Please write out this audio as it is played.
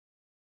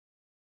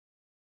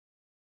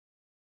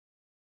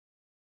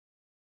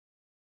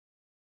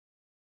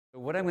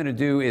What I'm going to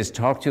do is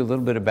talk to you a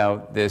little bit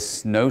about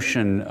this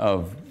notion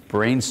of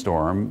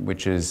Brainstorm,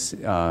 which is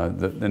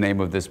the name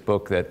of this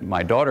book that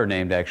my daughter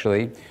named,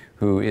 actually,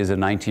 who is a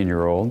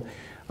 19-year-old.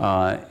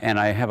 And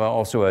I have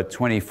also a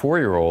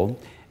 24-year-old.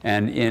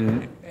 And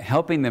in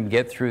helping them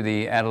get through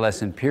the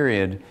adolescent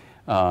period,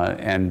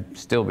 and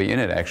still be in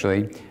it,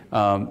 actually,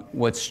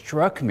 what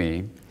struck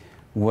me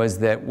was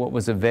that what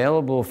was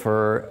available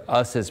for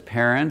us as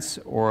parents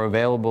or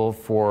available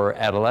for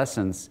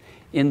adolescents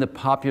in the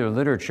popular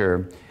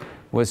literature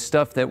was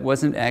stuff that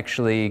wasn't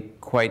actually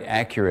quite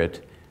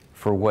accurate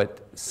for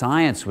what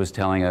science was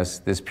telling us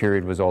this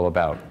period was all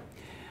about.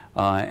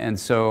 And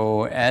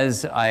so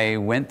as I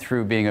went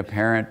through being a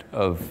parent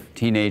of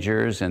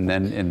teenagers and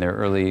then in their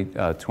early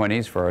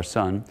 20s for our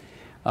son,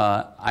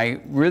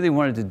 I really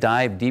wanted to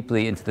dive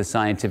deeply into the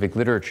scientific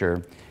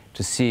literature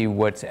to see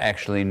what's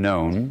actually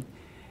known.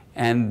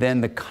 And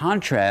then the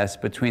contrast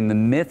between the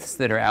myths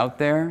that are out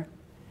there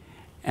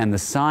and the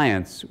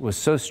science was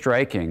so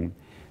striking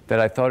that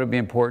I thought it would be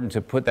important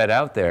to put that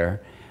out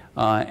there.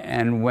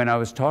 And when I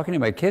was talking to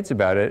my kids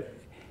about it,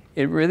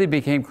 it really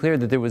became clear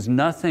that there was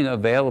nothing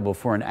available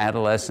for an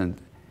adolescent,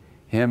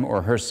 him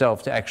or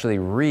herself, to actually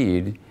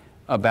read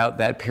about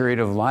that period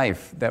of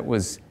life that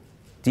was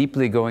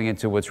deeply going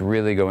into what's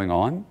really going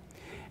on.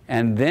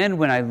 And then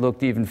when I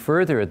looked even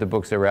further at the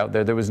books that were out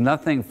there, there was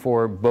nothing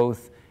for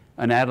both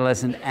an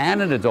adolescent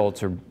and an adult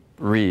to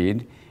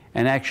read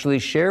and actually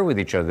share with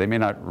each other. They may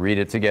not read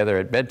it together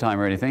at bedtime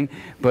or anything,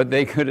 but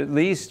they could at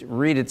least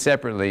read it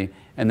separately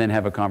and then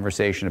have a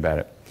conversation about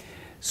it.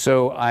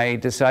 So I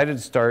decided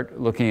to start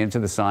looking into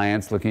the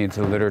science, looking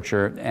into the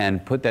literature,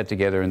 and put that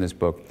together in this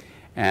book.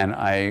 And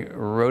I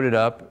wrote it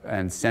up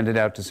and sent it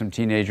out to some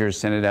teenagers,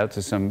 sent it out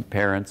to some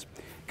parents,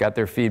 got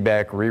their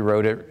feedback,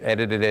 rewrote it,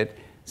 edited it,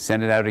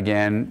 sent it out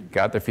again,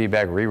 got their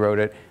feedback, rewrote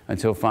it,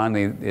 until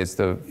finally it's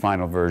the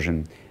final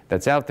version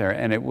that's out there.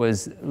 And it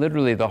was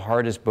literally the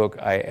hardest book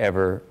I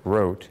ever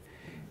wrote,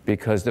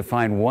 because to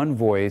find one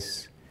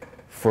voice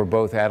for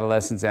both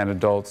adolescents and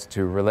adults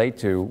to relate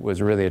to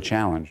was really a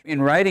challenge. In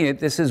writing it,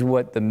 this is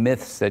what the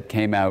myths that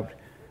came out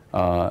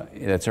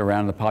that's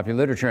around the popular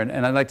literature,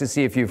 and I'd like to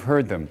see if you've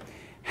heard them.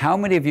 How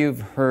many of you have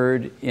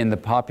heard in the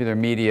popular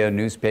media,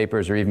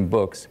 newspapers, or even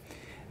books,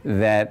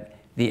 that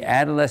the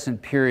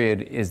adolescent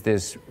period is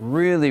this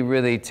really,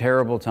 really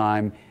terrible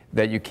time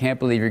that you can't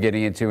believe you're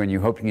getting into and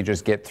you hope you can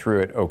just get through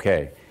it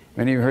okay?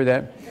 Any of you heard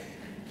that?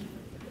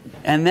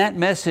 And that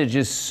message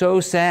is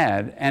so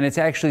sad, and it's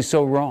actually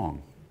so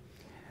wrong.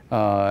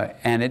 As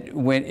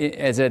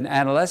an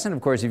adolescent,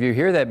 of course, if you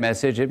hear that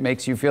message, it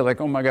makes you feel like,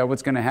 oh my God,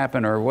 what's going to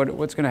happen, or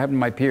what's going to happen to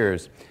my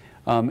peers?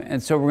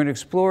 And so we're going to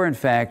explore, in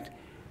fact,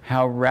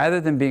 how rather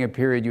than being a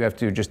period you have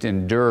to just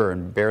endure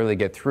and barely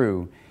get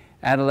through,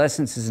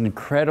 adolescence is an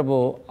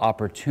incredible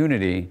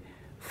opportunity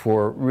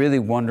for really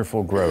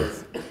wonderful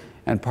growth.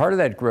 And part of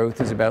that growth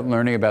is about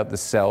learning about the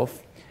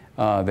self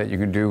that you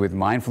can do with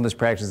mindfulness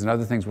practices and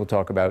other things we'll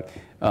talk about.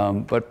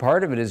 But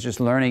part of it is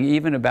just learning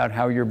even about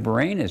how your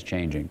brain is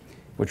changing,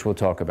 which we'll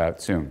talk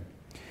about soon.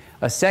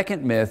 A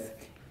second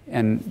myth,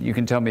 and you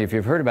can tell me if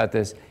you've heard about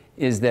this,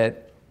 is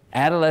that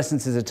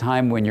adolescence is a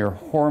time when your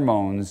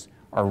hormones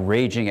are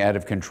raging out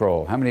of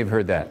control. How many have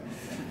heard that?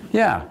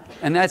 Yeah,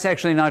 and that's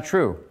actually not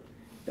true.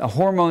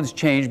 Hormones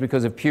change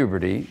because of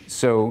puberty.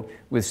 So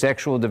with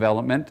sexual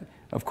development,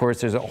 of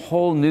course, there's a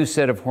whole new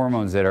set of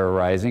hormones that are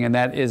arising, and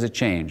that is a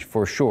change,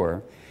 for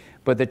sure.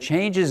 But the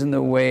changes in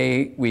the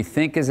way we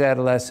think as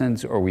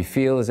adolescents, or we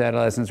feel as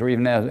adolescents, or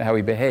even how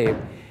we behave,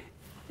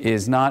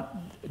 is not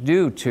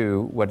due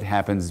to what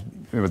happens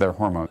with our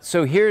hormones.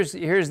 So here's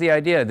the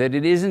idea, that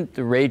it isn't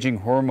the raging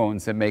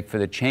hormones that make for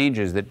the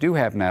changes that do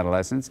happen in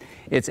adolescence.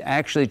 It's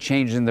actually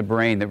changes in the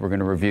brain that we're going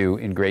to review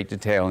in great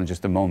detail in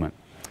just a moment.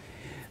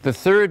 The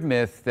third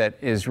myth that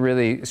is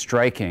really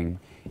striking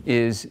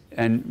is,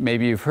 and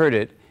maybe you've heard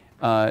it,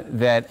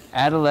 that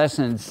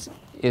adolescence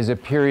is a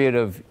period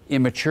of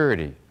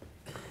immaturity,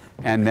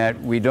 and that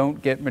we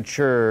don't get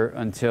mature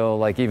until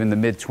like even the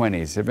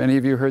mid-20s. Have any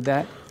of you heard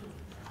that?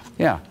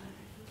 Yeah.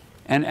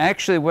 And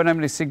actually what I'm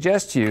going to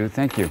suggest to you,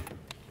 thank you,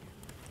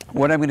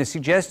 what I'm going to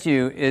suggest to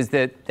you is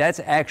that that's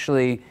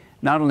actually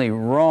not only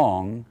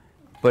wrong,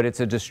 but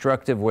it's a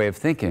destructive way of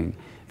thinking.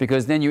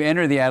 Because then you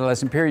enter the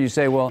adolescent period, you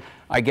say, well,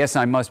 I guess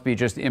I must be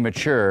just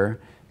immature.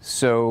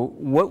 So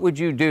what would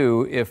you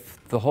do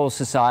if the whole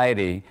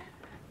society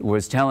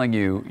was telling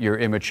you you're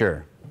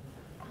immature?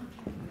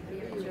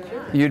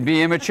 You'd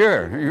be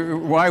immature.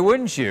 Why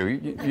wouldn't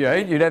you?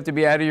 You'd have to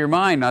be out of your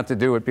mind not to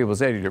do what people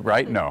say to do,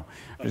 right? No,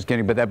 just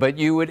kidding about that. But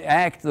you would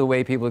act the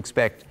way people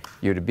expect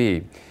you to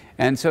be.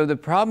 And so the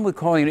problem with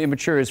calling it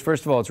immature is,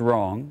 first of all, it's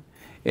wrong.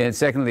 And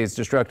secondly, it's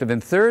destructive.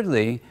 And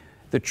thirdly,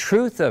 the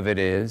truth of it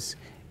is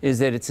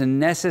that it's a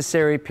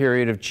necessary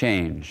period of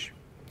change.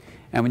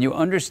 And when you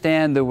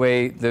understand the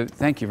way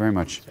thank you very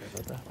much.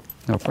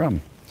 No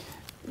problem.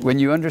 When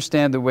you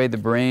understand the way the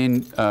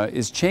brain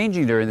is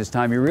changing during this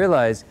time, you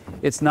realize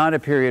it's not a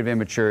period of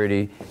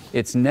immaturity.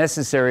 It's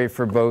necessary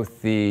for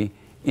both the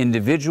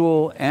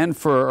individual and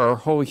for our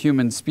whole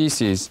human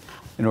species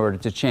in order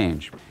to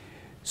change.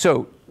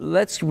 So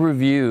let's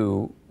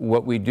review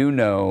what we do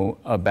know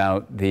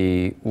about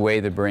the way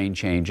the brain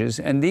changes.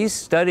 And these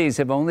studies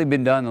have only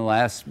been done in the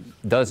last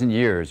dozen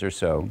years or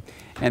so,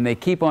 and they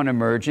keep on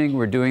emerging.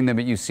 We're doing them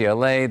at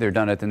UCLA, they're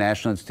done at the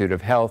National Institute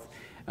of Health.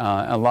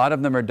 A lot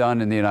of them are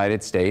done in the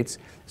United States.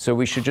 So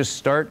we should just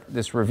start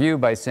this review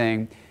by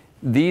saying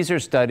these are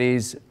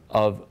studies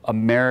of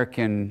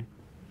American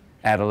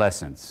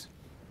adolescents.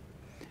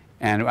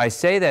 And I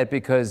say that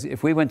because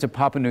if we went to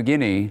Papua New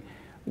Guinea,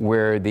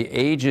 where the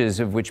ages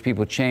of which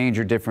people change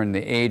are different,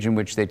 the age in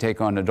which they take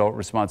on adult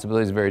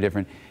responsibilities is very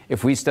different.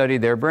 If we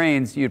studied their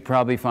brains, you'd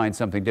probably find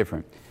something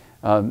different.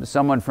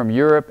 Someone from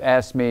Europe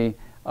asked me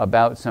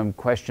about some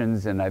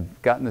questions, and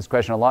I've gotten this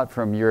question a lot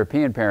from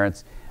European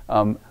parents.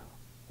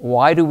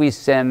 Why do we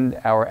send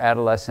our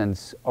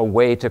adolescents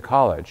away to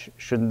college?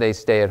 Shouldn't they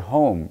stay at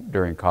home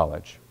during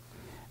college?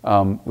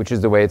 Which is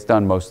the way it's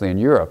done mostly in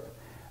Europe.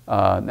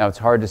 Now, it's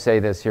hard to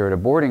say this here at a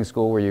boarding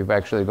school where you've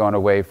actually gone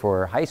away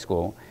for high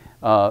school.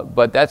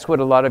 But that's what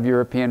a lot of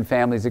European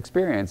families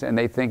experience, and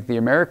they think the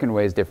American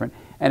way is different.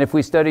 And if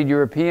we studied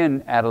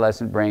European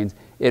adolescent brains,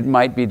 it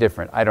might be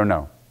different. I don't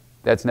know.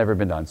 That's never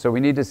been done. So we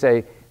need to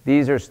say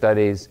these are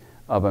studies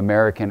of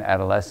American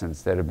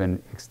adolescents that have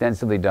been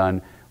extensively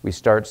done. We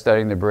start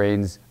studying the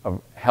brains of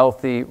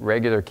healthy,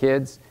 regular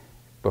kids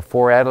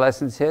before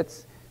adolescence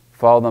hits,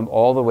 follow them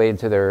all the way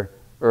into their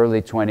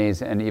early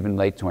 20s and even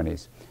late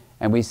 20s.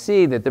 And we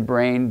see that the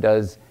brain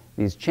does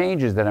these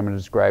changes that I'm going to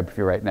describe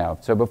for you right now.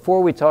 So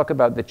before we talk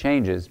about the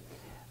changes,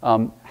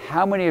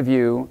 how many of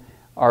you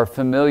are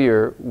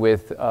familiar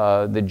with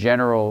the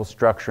general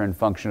structure and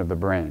function of the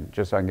brain,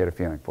 just so I can get a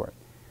feeling for it?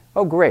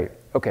 Oh, great.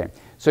 Okay.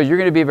 So you're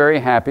going to be very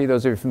happy,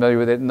 those of you familiar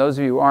with it, and those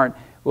of you who aren't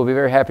will be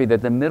very happy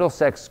that the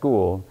Middlesex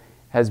School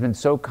has been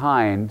so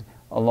kind,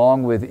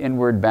 along with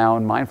Inward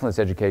Bound mindfulness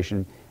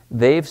education.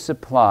 They've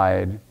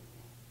supplied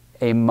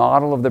a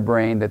model of the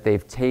brain that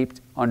they've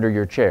taped under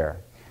your chair.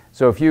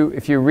 So if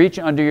you reach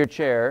under your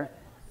chair,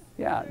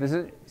 yeah, this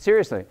is,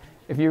 seriously,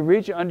 if you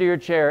reach under your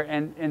chair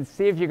and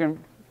see if you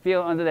can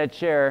feel under that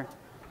chair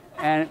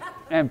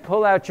and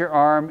pull out your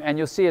arm, and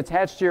you'll see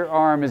attached to your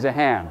arm is a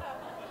hand.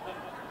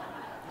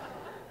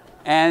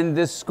 And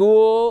the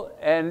school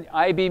and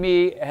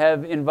IBME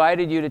have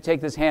invited you to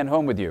take this hand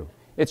home with you.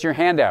 It's your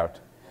handout.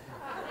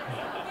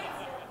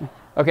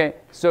 Okay,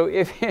 so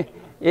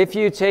if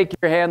you take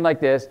your hand like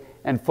this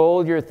and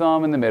fold your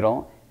thumb in the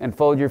middle and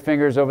fold your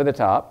fingers over the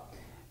top,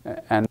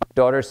 and my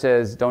daughter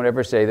says, don't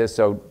ever say this,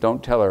 so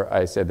don't tell her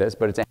I said this,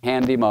 but it's a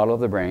handy model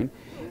of the brain.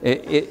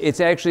 It's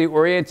actually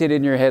oriented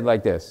in your head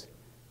like this,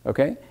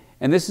 okay?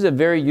 And this is a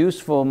very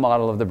useful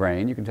model of the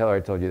brain. You can tell her I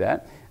told you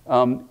that.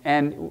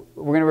 And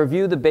we're going to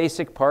review the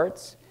basic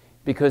parts,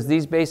 because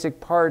these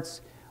basic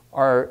parts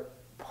are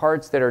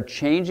parts that are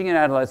changing in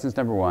adolescence,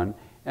 number one.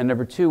 And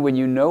number two, when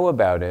you know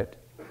about it,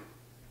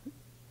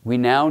 we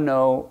now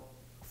know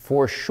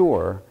for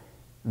sure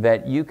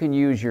that you can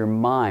use your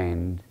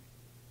mind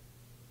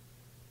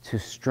to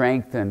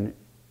strengthen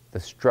the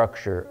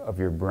structure of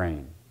your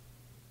brain.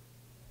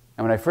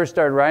 And when I first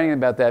started writing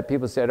about that,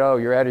 people said, oh,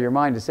 you're out of your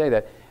mind to say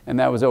that. And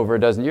that was over a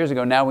dozen years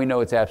ago. Now we know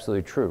it's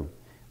absolutely true.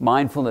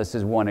 Mindfulness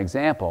is one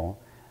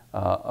example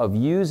of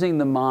using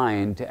the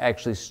mind to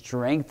actually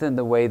strengthen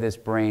the way this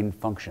brain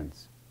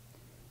functions.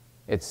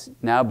 It's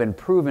now been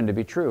proven to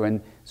be true.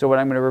 And so what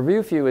I'm going to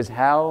review for you is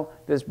how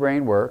this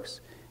brain works,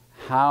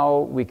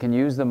 how we can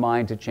use the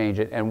mind to change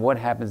it, and what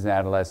happens in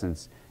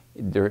adolescence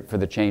for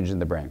the change in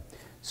the brain.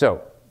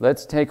 So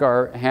let's take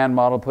our hand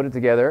model, put it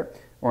together,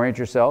 orient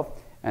yourself,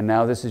 and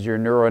now this is your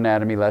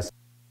neuroanatomy lesson.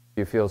 If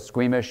you feel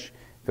squeamish,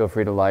 feel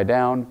free to lie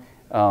down.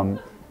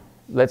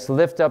 Let's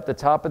lift up the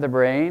top of the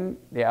brain,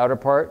 the outer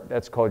part,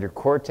 that's called your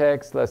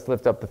cortex. Let's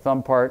lift up the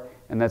thumb part,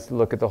 and let's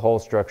look at the whole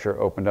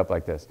structure opened up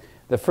like this.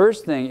 The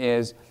first thing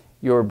is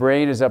your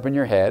brain is up in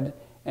your head,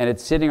 and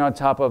it's sitting on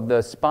top of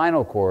the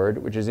spinal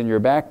cord, which is in your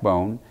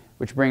backbone,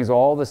 which brings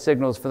all the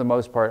signals, for the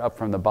most part, up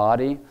from the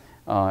body.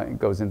 It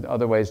goes in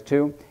other ways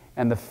too.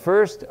 And the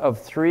first of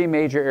three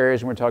major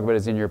areas we're talking about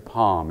is in your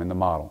palm, in the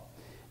model.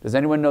 Does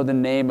anyone know the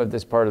name of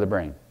this part of the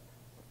brain?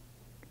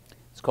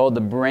 It's called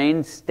the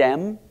brain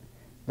stem.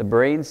 The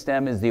brain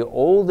stem is the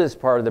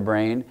oldest part of the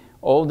brain.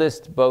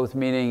 Oldest both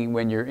meaning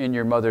when you're in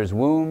your mother's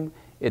womb,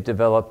 it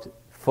developed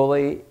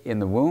fully in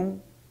the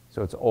womb,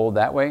 so it's old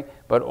that way.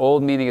 But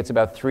old meaning it's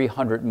about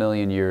 300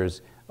 million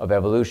years of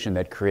evolution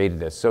that created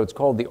this. So it's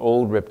called the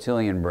old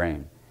reptilian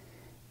brain.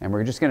 And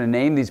we're just going to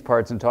name these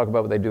parts and talk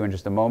about what they do in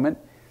just a moment.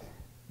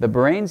 The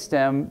brain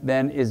stem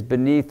then is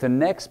beneath the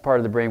next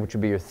part of the brain, which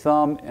would be your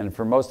thumb. And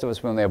for most of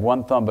us, we only have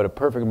one thumb, but a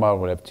perfect model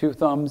would have two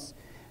thumbs,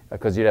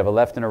 because you'd have a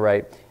left and a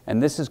right.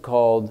 And this is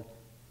called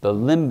the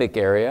limbic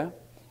area.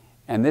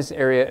 And this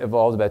area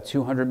evolved about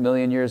 200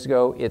 million years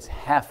ago. It's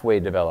halfway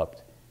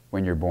developed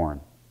when you're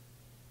born.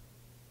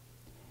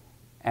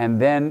 And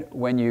then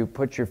when you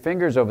put your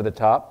fingers over the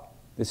top,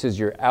 this is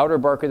your outer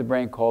bark of the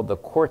brain called the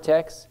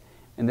cortex.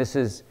 And this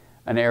is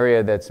an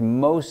area that's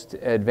most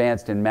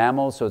advanced in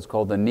mammals, so it's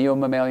called the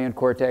neomammalian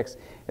cortex.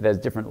 It has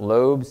different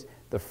lobes.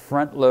 The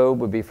front lobe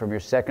would be from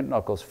your second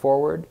knuckles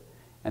forward,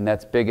 and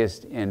that's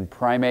biggest in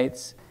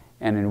primates.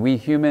 And in we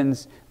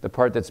humans, the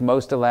part that's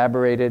most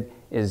elaborated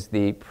is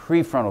the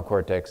prefrontal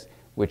cortex,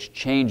 which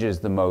changes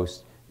the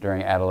most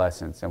during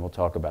adolescence, and we'll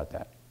talk about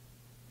that.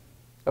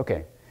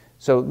 Okay,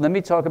 so let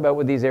me talk about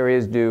what these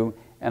areas do,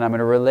 and I'm going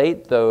to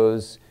relate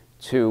those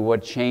to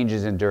what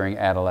changes during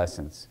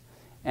adolescence.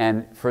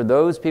 And for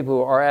those people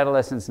who are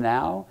adolescents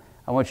now,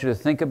 I want you to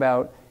think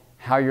about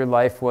how your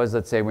life was,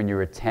 let's say, when you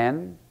were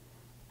 10,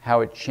 how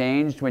it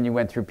changed when you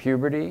went through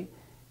puberty,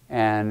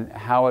 and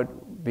how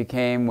it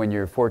became when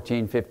you're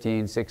 14,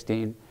 15,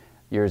 16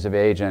 years of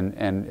age,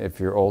 and if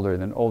you're older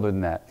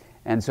than that.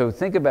 And so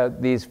think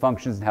about these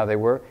functions and how they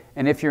were.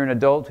 And if you're an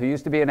adult who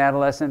used to be an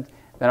adolescent,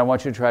 then I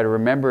want you to try to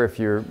remember, if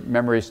your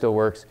memory still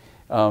works,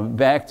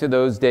 back to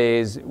those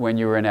days when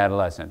you were an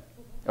adolescent.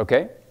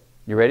 Okay?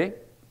 You ready?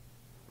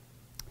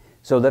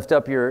 So lift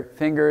up your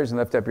fingers and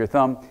lift up your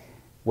thumb.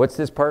 What's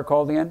this part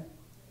called again?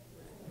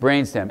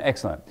 Brainstem.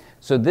 Excellent.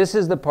 So this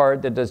is the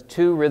part that does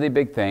two really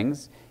big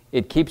things.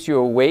 It keeps you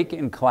awake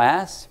in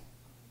class,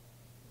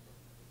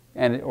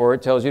 or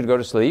it tells you to go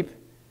to sleep.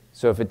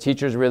 So if a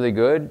teacher's really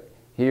good,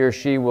 he or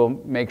she will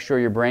make sure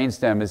your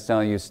brainstem is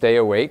telling you stay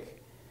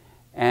awake.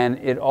 And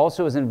it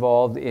also is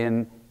involved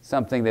in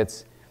something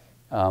that's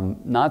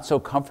not so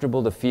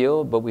comfortable to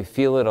feel, but we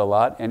feel it a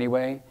lot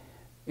anyway.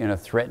 In a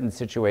threatened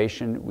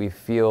situation, we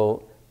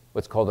feel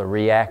what's called a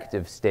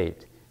reactive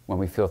state when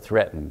we feel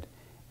threatened.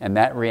 And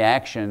that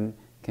reaction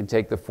can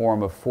take the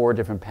form of 4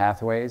 different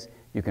pathways.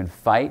 You can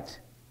fight,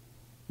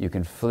 you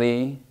can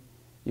flee,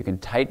 you can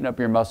tighten up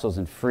your muscles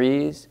and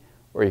freeze,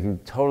 or you can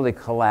totally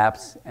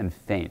collapse and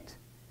faint.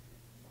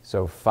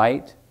 So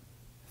fight,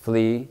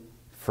 flee,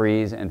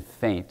 freeze, and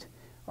faint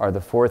are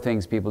the 4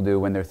 things people do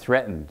when they're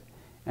threatened.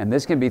 And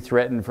this can be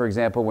threatened, for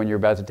example, when you're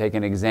about to take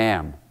an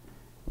exam,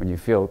 when you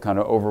feel kind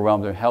of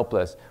overwhelmed or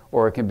helpless,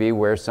 or it can be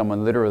where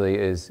someone literally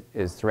is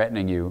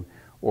threatening you,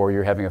 or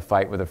you're having a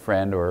fight with a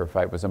friend or a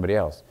fight with somebody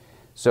else.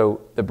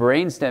 So the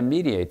brainstem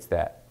mediates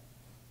that.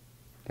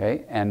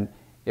 Okay? And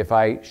if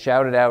I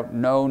shouted out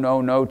no,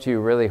 no, no to you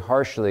really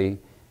harshly,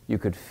 you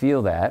could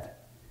feel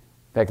that.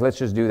 In fact, let's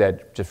just do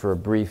that just for a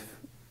brief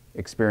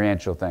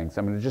experiential thing. So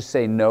I'm going to just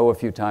say no a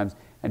few times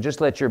and just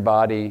let your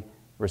body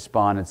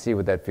respond and see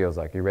what that feels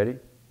like. You ready?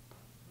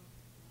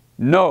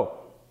 No.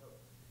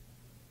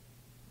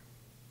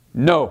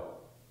 No.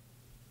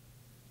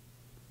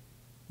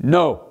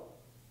 No.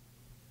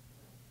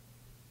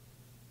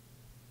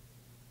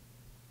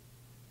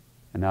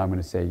 And now I'm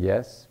going to say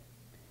yes.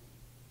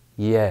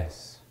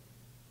 Yes.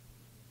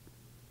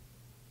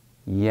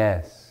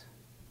 Yes.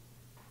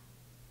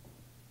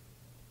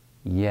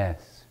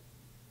 Yes.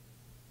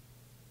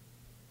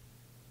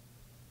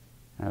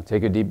 Now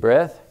take a deep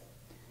breath.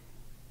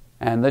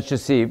 And let's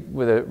just see,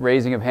 with a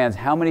raising of hands,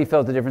 how many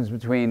felt the difference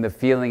between the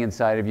feeling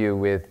inside of you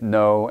with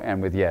no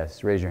and with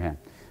yes? Raise your hand.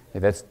 Okay,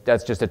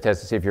 that's just a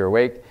test to see if you're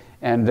awake.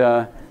 And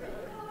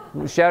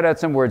shout out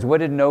some words. What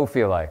did no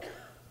feel like?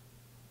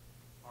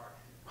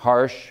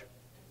 Harsh,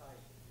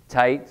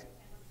 tight,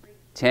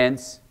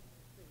 tense,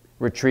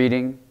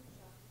 retreating,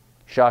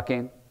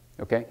 shocking,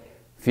 okay?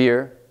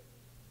 Fear,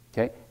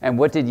 okay? And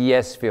what did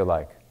yes feel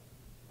like?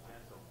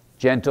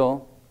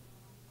 Gentle,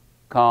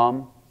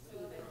 calm,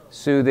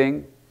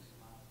 soothing,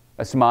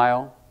 a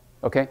smile,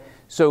 okay?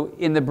 So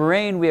in the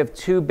brain, we have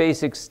 2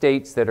 basic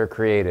states that are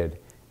created.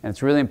 And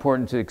it's really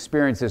important to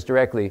experience this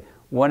directly.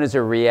 One is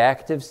a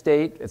reactive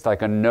state. It's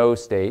like a no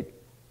state,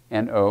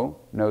 N-O,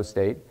 no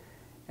state.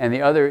 And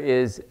the other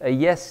is a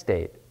yes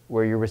state,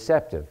 where you're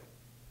receptive.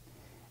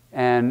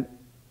 And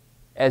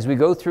as we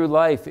go through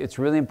life, it's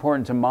really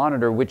important to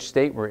monitor which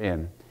state we're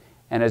in.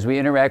 And as we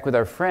interact with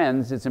our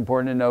friends, it's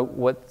important to know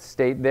what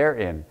state they're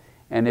in.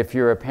 And if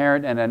you're a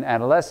parent and an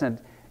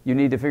adolescent, you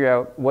need to figure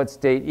out what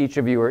state each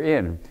of you are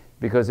in.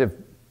 Because if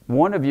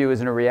one of you is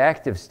in a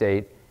reactive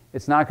state,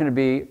 it's not going to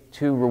be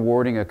too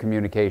rewarding a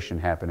communication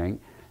happening.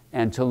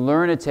 And to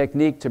learn a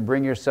technique to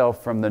bring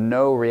yourself from the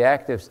no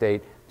reactive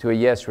state to a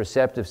yes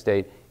receptive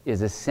state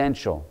is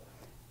essential.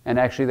 And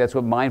actually, that's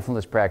what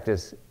mindfulness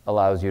practice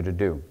allows you to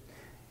do.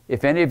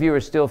 If any of you are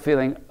still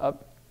feeling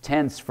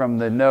tense from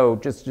the no,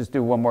 just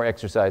do one more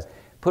exercise.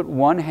 Put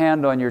one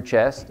hand on your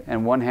chest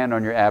and one hand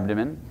on your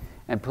abdomen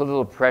and put a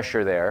little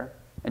pressure there.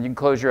 And you can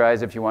close your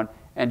eyes if you want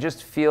and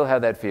just feel how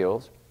that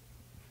feels.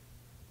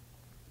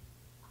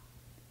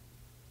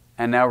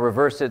 And now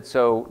reverse it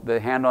so the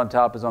hand on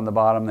top is on the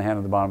bottom, the hand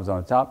on the bottom is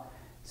on the top.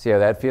 See how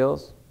that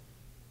feels?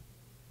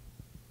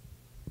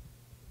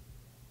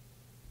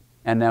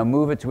 And now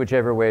move it to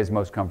whichever way is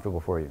most comfortable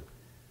for you.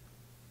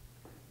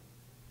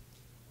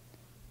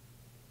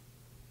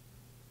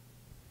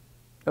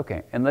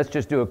 Okay, and let's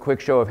just do a quick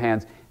show of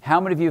hands. How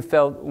many of you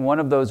felt one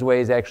of those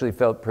ways actually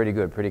felt pretty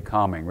good, pretty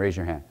calming? Raise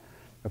your hand.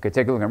 Okay,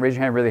 take a look. Raise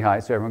your hand really high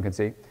so everyone can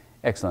see.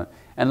 Excellent.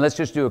 And let's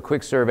just do a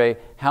quick survey.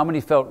 How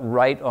many felt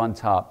right on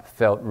top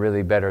felt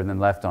really better than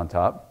left on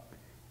top?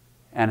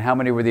 And how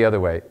many were the other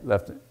way?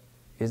 Left?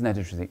 Isn't that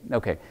interesting?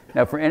 Okay.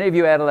 Now, for any of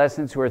you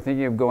adolescents who are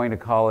thinking of going to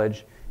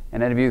college,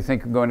 and any of you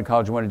think of going to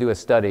college and want to do a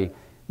study,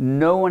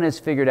 No one has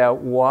figured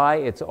out why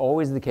it's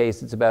always the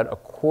case. It's about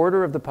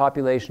 1/4 of the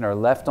population are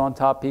left on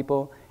top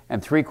people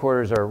and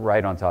 3/4 are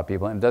right on top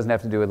people, and it doesn't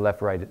have to do with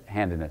left-right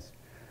handedness.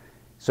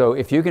 So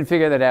if you can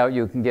figure that out,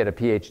 you can get a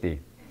PhD.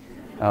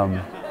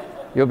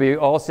 You'll be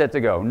all set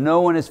to go. No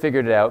one has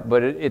figured it out,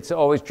 but it's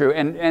always true.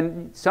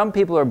 And some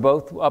people are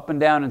both up and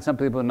down, and some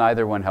people,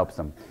 neither one helps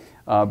them.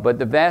 But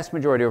the vast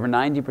majority, over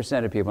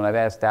 90% of people, and I've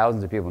asked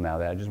thousands of people now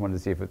that, I just wanted to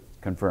see if it's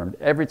confirmed,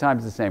 every time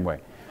it's the same way.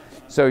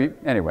 So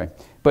anyway,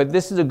 but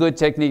this is a good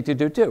technique to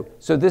do too.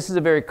 So this is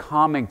a very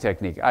calming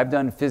technique. I've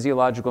done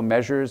physiological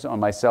measures on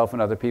myself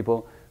and other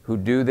people who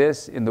do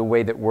this in the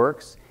way that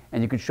works,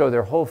 and you can show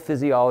their whole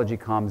physiology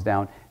calms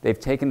down. They've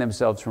taken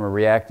themselves from a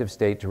reactive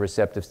state to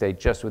receptive state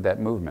just with that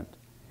movement.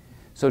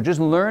 So just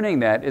learning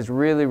that is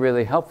really,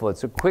 really helpful.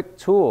 It's a quick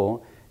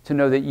tool to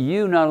know that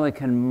you not only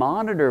can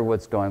monitor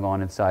what's going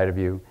on inside of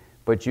you,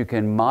 but you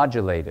can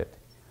modulate it.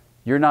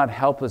 You're not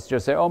helpless,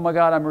 just say, oh my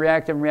God, I'm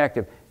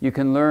reactive. You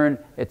can learn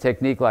a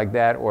technique like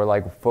that, or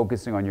like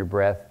focusing on your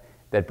breath,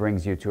 that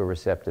brings you to a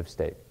receptive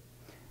state.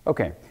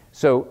 Okay,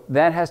 so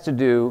that has to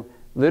do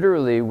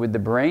literally with the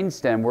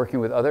brainstem working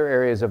with other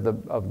areas of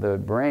the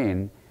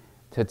brain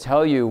to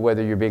tell you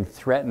whether you're being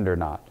threatened or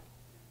not.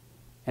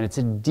 And it's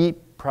a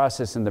deep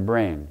process in the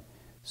brain.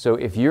 So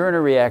if you're in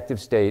a reactive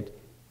state,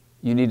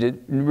 you need to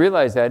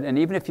realize that, and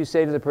even if you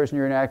say to the person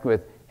you're interacting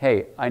with,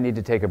 hey, I need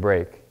to take a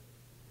break,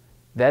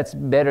 that's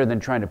better than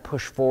trying to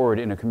push forward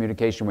in a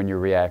communication when you're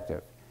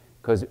reactive.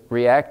 Because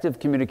reactive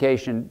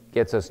communication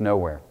gets us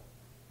nowhere.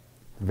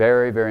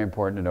 Very, very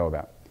important to know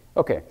about.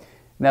 Okay,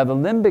 now the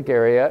limbic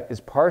area is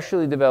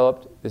partially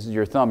developed, this is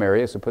your thumb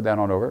area, so put that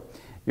on over.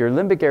 Your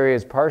limbic area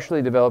is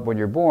partially developed when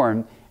you're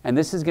born, and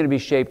this is going to be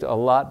shaped a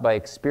lot by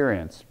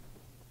experience,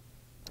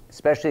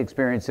 especially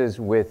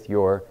experiences with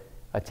your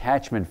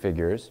attachment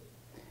figures.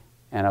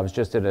 And I was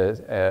just at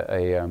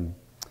a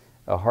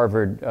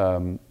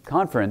Harvard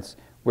conference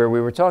where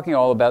we were talking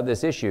all about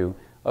this issue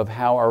of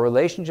how our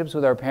relationships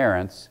with our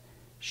parents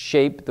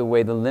shape the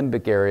way the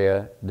limbic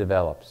area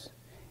develops.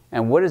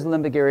 And what does the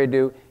limbic area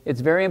do? It's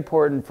very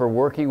important for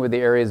working with the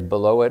areas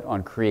below it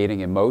on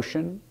creating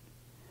emotion,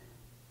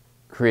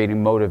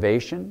 creating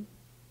motivation.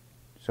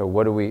 So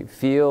what do we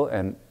feel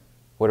and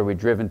what are we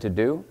driven to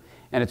do?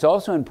 And it's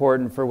also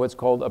important for what's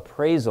called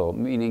appraisal,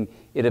 meaning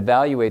it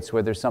evaluates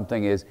whether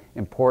something is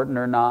important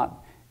or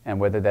not, and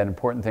whether that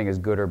important thing is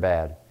good or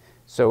bad.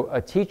 So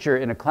a teacher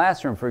in a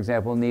classroom, for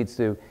example, needs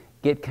to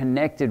get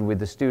connected with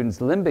the student's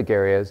limbic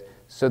areas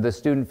so the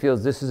student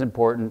feels this is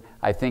important,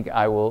 I think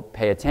I will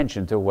pay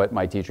attention to what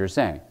my teacher is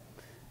saying,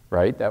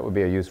 right? That would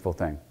be a useful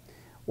thing.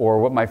 Or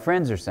what my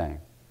friends are saying.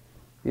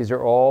 These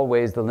are all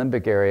ways the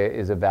limbic area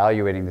is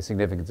evaluating the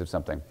significance of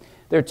something.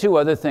 There are two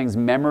other things,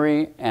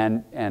 memory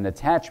and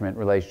attachment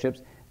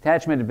relationships.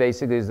 Attachment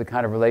basically is the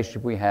kind of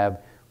relationship we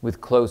have with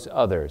close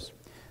others.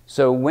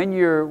 So when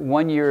you're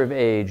 1 year of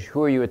age,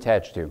 who are you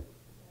attached to?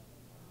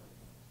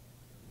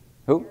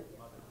 Who?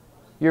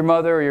 Your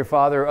mother or your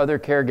father or other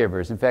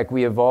caregivers. In fact,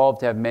 we evolved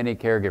to have many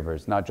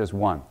caregivers, not just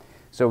one.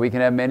 So we can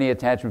have many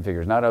attachment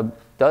figures,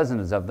 not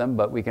dozens of them,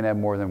 but we can have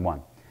more than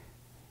one.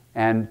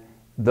 And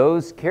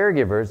those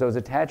caregivers, those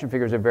attachment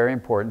figures are very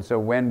important. So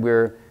when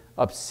we're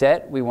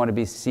upset, we want to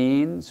be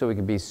seen so we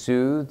can be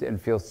soothed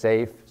and feel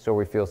safe so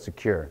we feel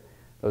secure.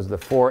 Those are the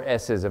 4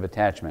 S's of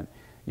attachment.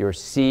 You're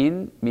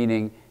seen,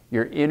 meaning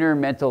your inner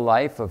mental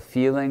life of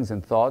feelings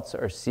and thoughts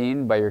are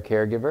seen by your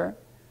caregiver.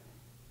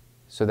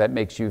 So that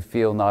makes you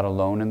feel not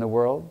alone in the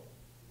world.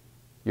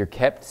 You're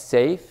kept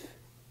safe,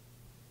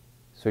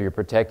 so you're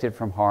protected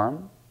from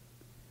harm.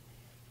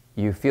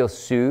 You feel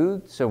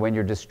soothed, so when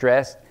you're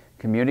distressed,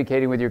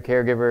 communicating with your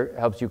caregiver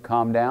helps you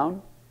calm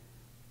down.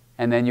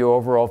 And then you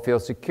overall feel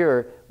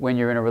secure when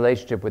you're in a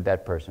relationship with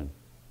that person.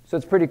 So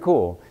it's pretty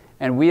cool.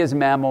 And we as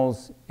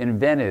mammals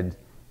invented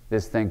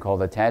this thing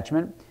called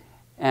attachment.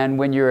 And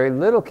when you're a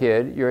little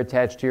kid, you're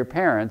attached to your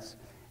parents.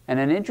 And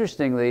then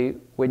interestingly,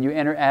 when you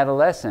enter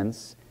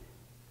adolescence,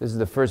 this is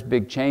the first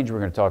big change we're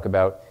going to talk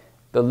about,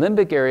 the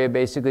limbic area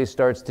basically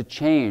starts to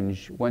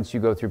change once you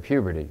go through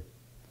puberty.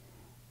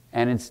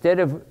 And instead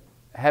of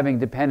having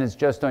dependence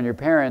just on your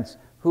parents,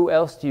 who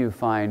else do you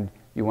find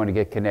you want to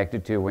get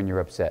connected to when you're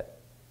upset?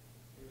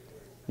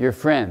 Your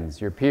friends,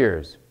 your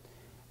peers.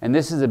 And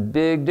this is a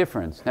big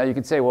difference. Now you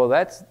can say, well,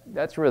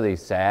 that's really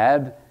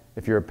sad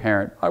if you're a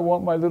parent. I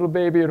want my little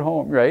baby at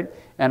home, right?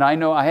 And I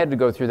know I had to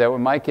go through that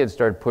when my kids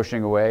started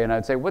pushing away, and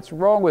I'd say, what's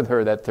wrong with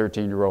her, that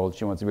 13-year-old?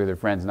 She wants to be with her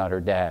friends, not her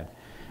dad.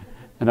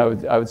 And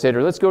I would say to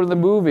her, let's go to the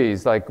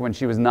movies, like when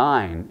she was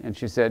 9. And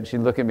she said, she'd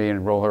look at me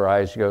and roll her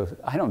eyes. She goes,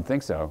 I don't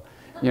think so,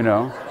 you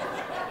know?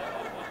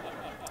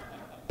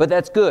 But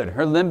that's good.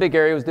 Her limbic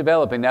area was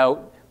developing.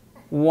 Now,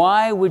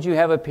 why would you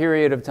have a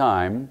period of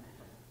time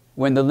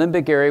when the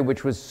limbic area,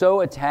 which was so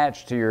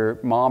attached to your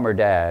mom or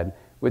dad,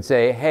 would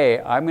say, hey,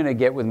 I'm going to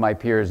get with my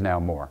peers now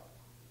more?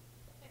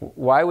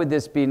 Why would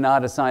this be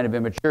not a sign of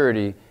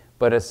immaturity,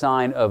 but a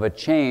sign of a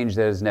change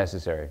that is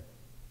necessary?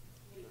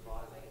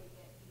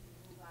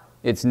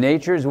 It's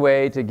nature's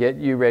way to get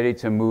you ready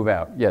to move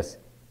out. Yes?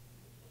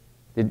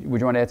 Would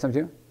you want to add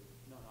something too?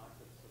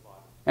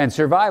 And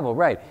survival,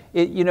 right.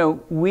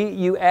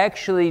 You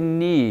actually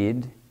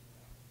need,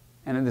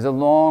 and there's a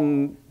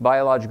long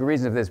biological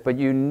reason for this, but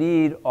you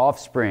need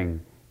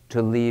offspring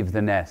to leave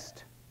the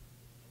nest.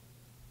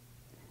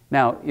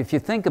 Now, if you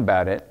think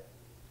about it,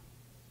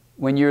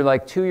 when you're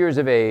like 2 years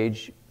of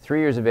age, 3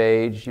 years of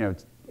age,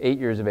 8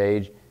 years of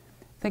age,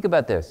 think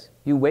about this.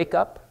 You wake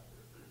up,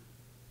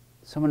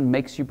 someone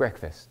makes you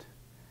breakfast,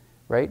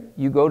 right?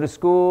 You go to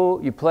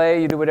school, you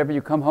play, you do whatever,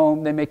 you come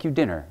home, they make you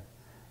dinner.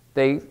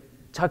 They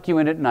tuck you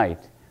in at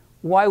night.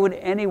 Why would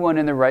anyone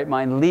in their right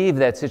mind leave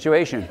that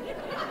situation?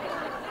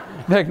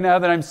 Like, now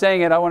that I'm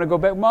saying it, I want to go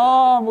back.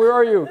 Mom, where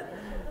are you?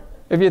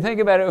 If you think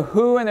about it,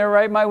 who in their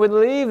right mind would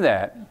leave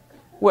that?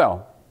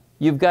 Well,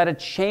 you've got to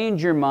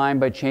change your mind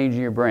by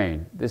changing your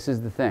brain. This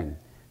is the thing.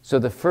 So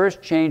the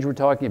first change we're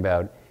talking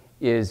about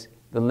is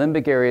the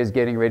limbic area is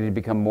getting ready to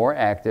become more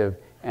active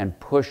and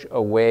push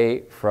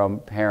away from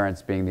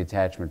parents being the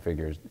attachment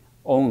figures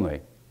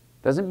only.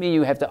 Doesn't mean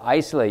you have to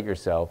isolate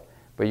yourself,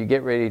 but you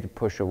get ready to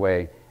push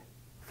away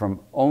from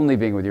only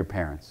being with your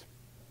parents.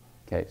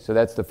 Okay, so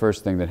that's the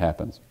first thing that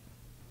happens.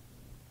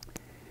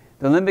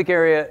 The limbic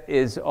area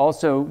is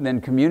also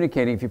then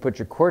communicating, if you put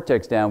your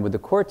cortex down, with the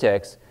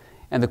cortex,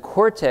 and the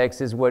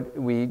cortex is what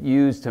we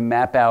use to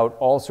map out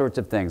all sorts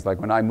of things. Like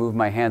when I move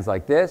my hands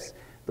like this,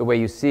 the way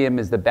you see them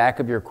is the back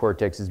of your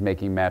cortex is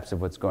making maps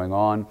of what's going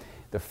on.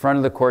 The front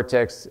of the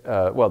cortex,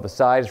 the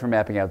side is for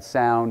mapping out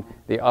sound.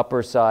 The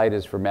upper side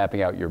is for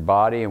mapping out your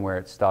body and where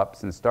it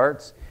stops and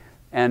starts.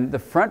 And the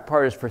front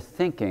part is for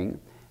thinking,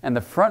 and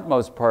the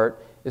frontmost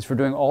part is for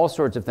doing all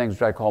sorts of things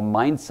which I call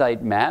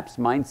mind-sight maps.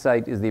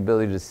 Mind-sight is the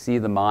ability to see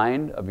the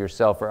mind of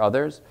yourself or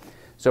others.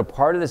 So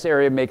part of this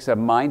area makes a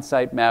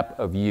mind-sight map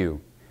of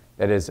you,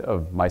 that is,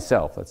 of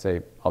myself. Let's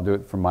say, I'll do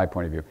it from my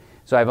point of view.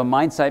 So I have a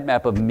mind-sight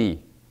map of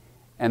me.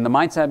 And the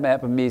mind-sight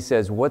map of me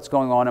says what's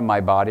going on in my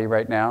body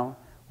right now,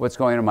 what's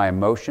going on in my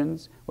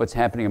emotions, what's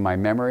happening in my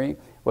memory,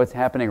 what's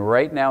happening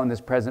right now in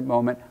this present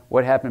moment,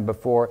 what happened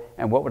before,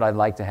 and what would I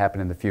like to happen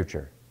in the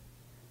future.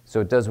 So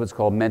it does what's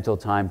called mental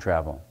time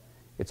travel.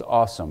 It's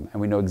awesome,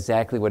 and we know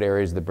exactly what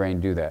areas of the brain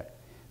do that.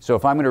 So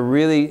if I'm going to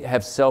really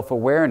have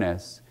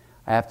self-awareness,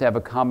 I have to have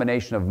a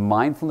combination of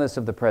mindfulness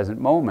of the present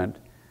moment,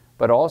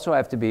 but also I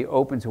have to be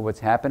open to what's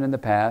happened in the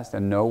past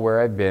and know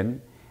where I've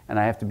been, and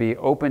I have to be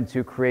open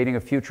to creating a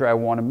future I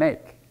want to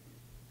make.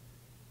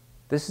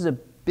 This is a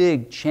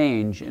big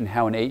change in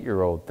how an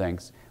 8-year-old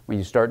thinks when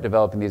you start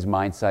developing these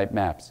mind-sight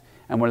maps.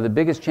 And one of the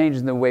biggest changes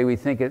in the way we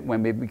think it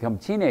when we become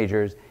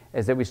teenagers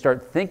is that we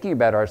start thinking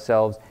about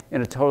ourselves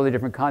in a totally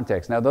different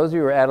context. Now, those of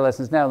you who are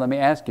adolescents now, let me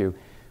ask you,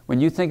 when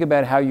you think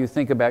about how you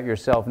think about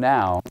yourself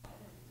now,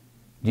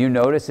 do you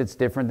notice it's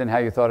different than how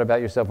you thought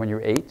about yourself when you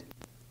were 8?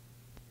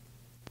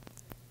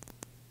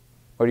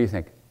 What do you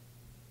think?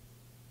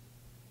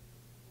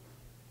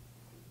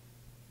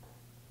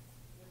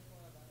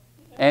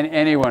 And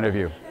any one of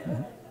you.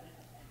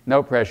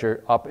 No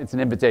pressure. Up. It's an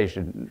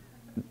invitation.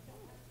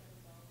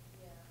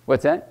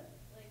 What's that?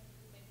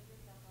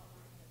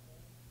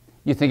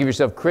 You think of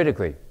yourself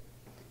critically.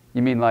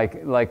 You mean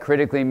like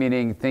critically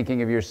meaning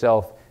thinking of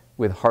yourself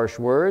with harsh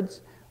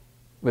words?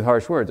 With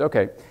harsh words,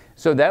 okay.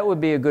 So that would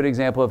be a good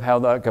example of how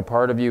like a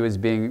part of you is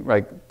being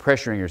like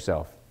pressuring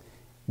yourself.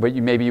 But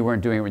maybe you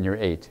weren't doing it when you were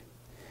 8.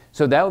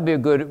 So that would be a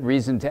good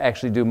reason to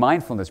actually do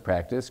mindfulness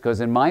practice,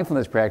 because in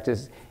mindfulness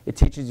practice, it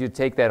teaches you to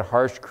take that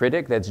harsh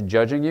critic that's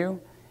judging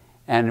you,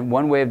 and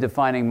one way of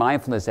defining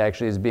mindfulness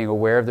actually is being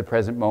aware of the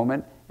present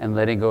moment and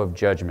letting go of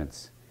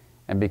judgments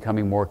and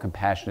becoming more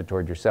compassionate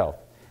toward yourself.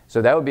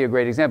 So that would be a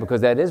great example,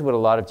 because that is what a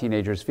lot of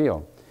teenagers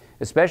feel,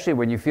 especially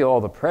when you feel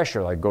all the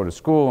pressure, like go to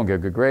school and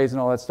get good grades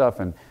and all that stuff,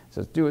 and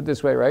so do it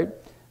this way, right?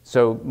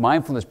 So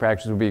mindfulness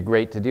practice would be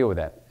great to deal with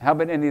that. How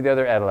about any of the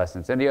other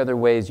adolescents? Any other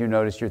ways you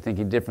notice you're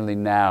thinking differently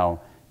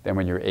now than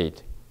when you're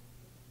 8?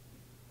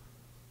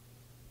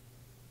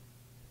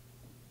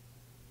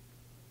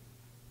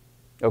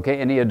 Okay,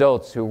 any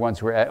adults who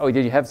once were oh,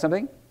 did you have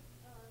something?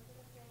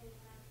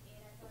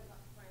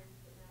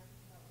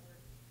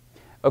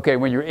 Okay,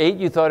 when you're 8,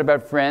 you thought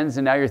about friends,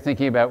 and now you're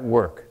thinking about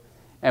work.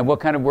 And what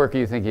kind of work are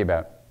you thinking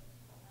about?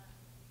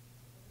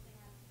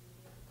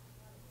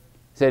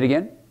 Say it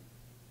again?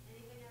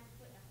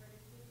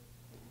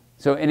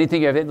 So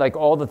anything of it, like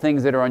all the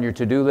things that are on your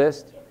to-do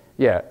list?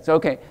 Yeah, so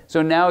okay.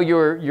 So now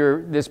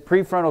this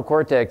prefrontal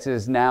cortex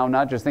is now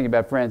not just thinking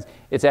about friends,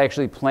 it's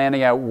actually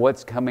planning out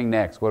what's coming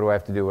next. What do I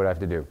have to do? What do I have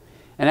to do?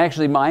 And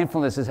actually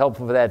mindfulness is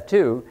helpful for that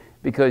too,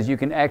 because you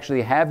can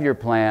actually have your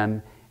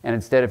plan, and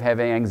instead of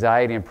having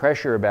anxiety and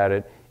pressure about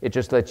it, it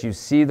just lets you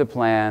see the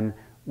plan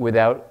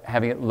without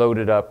having it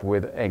loaded up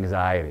with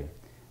anxiety.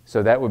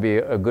 So that would be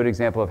a good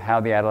example of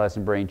how the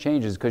adolescent brain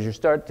changes, because you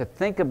start to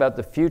think about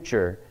the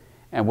future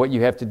and what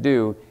you have to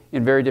do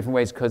in very different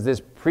ways, because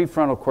this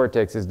prefrontal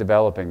cortex is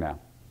developing now.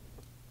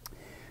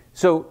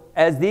 So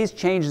as these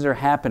changes are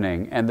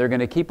happening, and they're going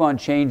to keep on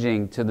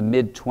changing to the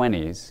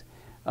mid-20s,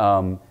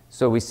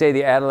 so we say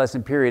the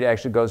adolescent period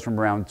actually goes from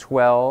around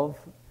 12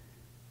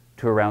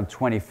 to around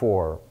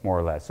 24, more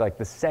or less, like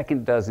the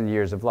second dozen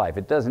years of life.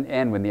 It doesn't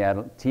end when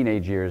the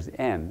teenage years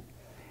end.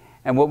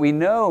 And what we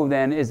know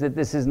then is that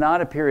this is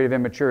not a period of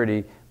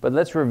immaturity, but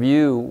let's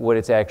review what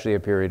it's actually a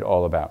period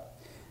all about.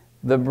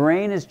 The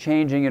brain is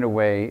changing in a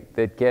way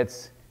that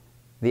gets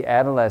the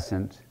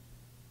adolescent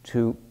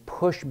to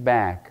push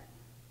back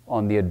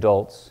on the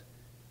adults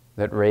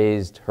that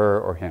raised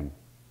her or him.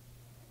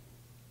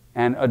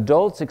 And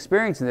adults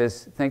experiencing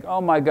this think,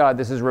 oh my God,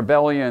 this is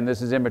rebellion,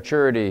 this is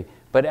immaturity.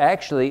 But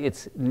actually,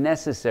 it's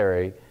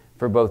necessary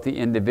for both the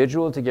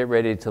individual to get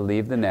ready to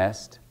leave the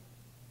nest,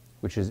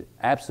 which is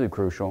absolutely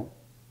crucial,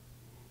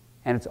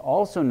 and it's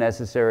also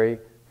necessary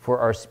for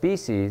our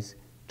species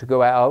to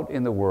go out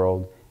in the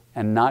world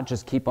and not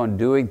just keep on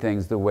doing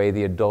things the way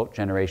the adult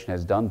generation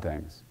has done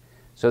things.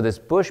 So this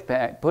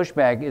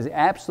pushback is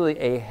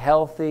absolutely a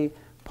healthy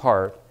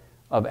part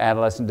of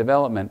adolescent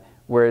development,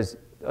 whereas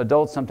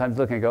adults sometimes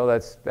look and go,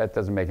 that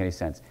doesn't make any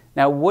sense.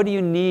 Now, what do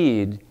you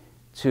need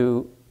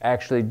to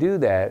actually do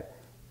that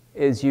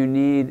is you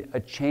need a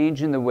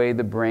change in the way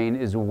the brain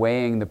is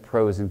weighing the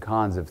pros and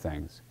cons of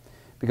things.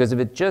 Because if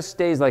it just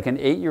stays like an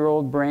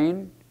 8-year-old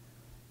brain,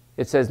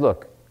 it says,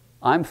 look,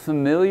 I'm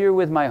familiar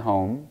with my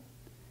home.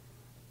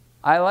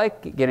 I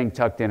like getting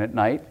tucked in at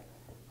night.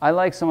 I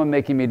like someone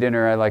making me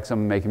dinner. I like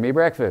someone making me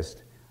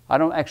breakfast. I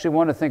don't actually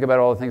want to think about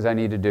all the things I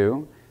need to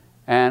do.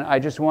 And I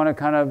just want to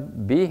kind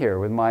of be here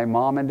with my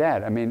mom and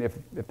dad. I mean, if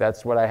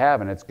that's what I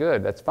have and it's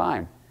good, that's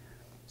fine.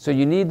 So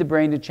you need the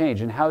brain to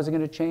change. And how is it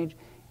going to change?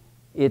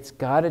 It's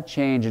got to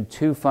change in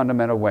two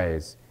fundamental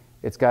ways.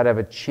 It's got to have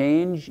a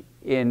change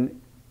in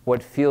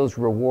what feels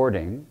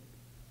rewarding,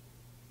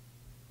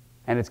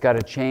 and it's got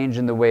to change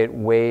in the way it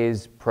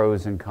weighs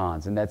pros and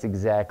cons. And that's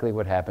exactly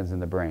what happens in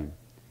the brain.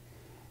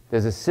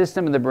 There's a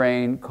system in the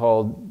brain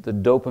called the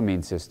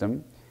dopamine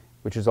system,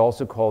 which is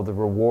also called the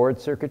reward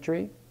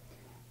circuitry.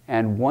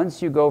 And once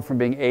you go from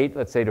being 8,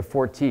 let's say, to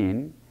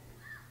 14,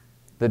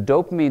 the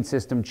dopamine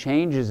system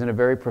changes in a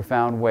very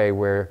profound way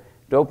where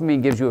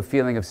dopamine gives you a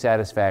feeling of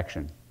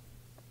satisfaction.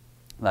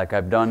 Like,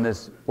 I've done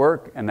this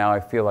work and now I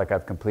feel like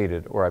I've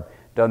completed, or I've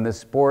done this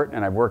sport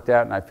and I've worked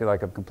out and I feel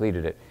like I've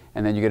completed it.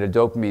 And then you get a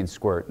dopamine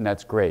squirt, and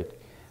that's great.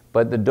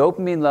 But the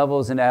dopamine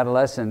levels in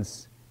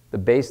adolescence, the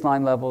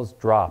baseline levels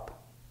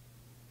drop,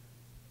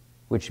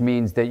 which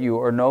means that you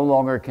are no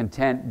longer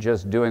content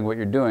just doing what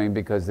you're doing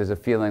because there's a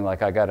feeling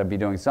like I got to be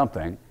doing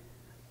something.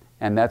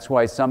 And that's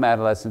why some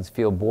adolescents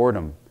feel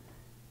boredom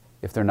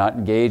if they're not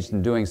engaged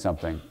in doing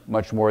something,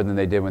 much more than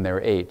they did when they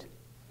were 8.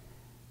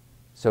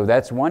 So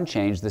that's one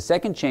change. The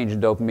second change in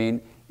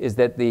dopamine is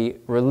that the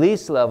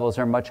release levels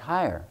are much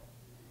higher.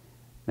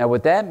 Now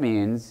what that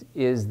means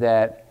is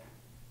that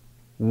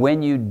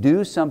when you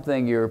do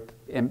something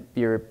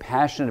you're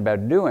passionate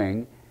about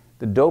doing,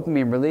 the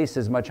dopamine release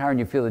is much higher and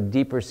you feel a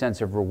deeper sense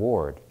of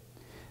reward.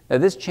 Now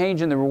this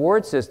change in the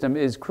reward system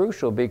is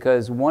crucial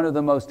because one of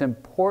the most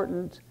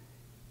important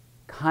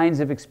kinds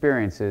of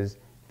experiences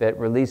that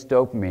release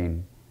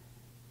dopamine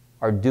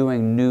are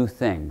doing new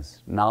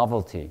things,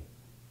 novelty.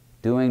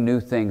 Doing new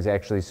things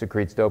actually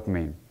secretes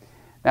dopamine.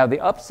 Now the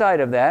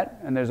upside of that,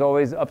 and there's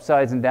always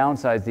upsides and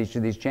downsides to each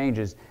of these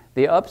changes,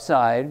 the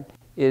upside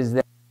is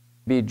that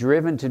you be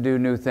driven to do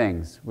new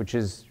things, which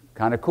is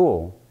kind of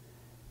cool.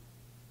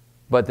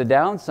 But the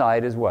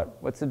downside is what?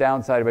 What's the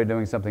downside about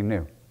doing something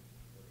new?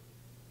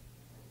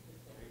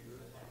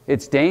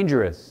 It's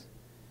dangerous.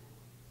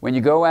 When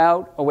you go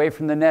out away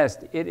from the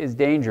nest, it is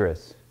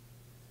dangerous,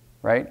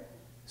 right?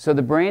 So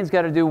the brain's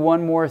got to do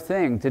one more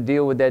thing to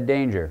deal with that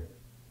danger.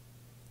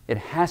 It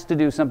has to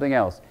do something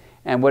else.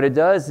 And what it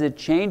does is it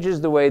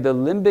changes the way the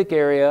limbic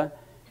area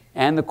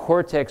and the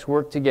cortex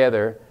work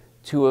together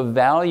to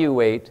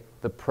evaluate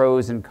the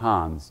pros and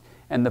cons.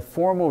 And the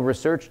formal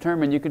research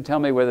term, and you can tell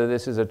me whether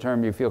this is a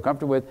term you feel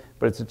comfortable with,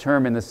 but it's a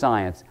term in the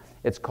science.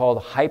 It's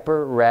called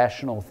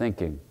hyper-rational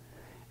thinking.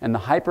 And the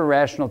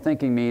hyper-rational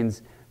thinking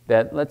means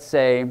that, let's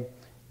say,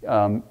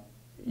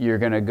 you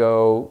get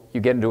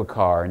into a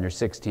car and you're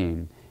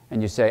 16,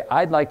 and you say,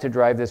 I'd like to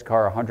drive this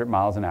car 100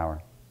 miles an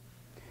hour.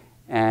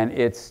 And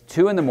it's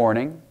 2 in the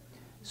morning,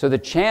 so the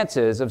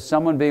chances of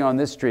someone being on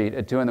this street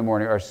at 2 in the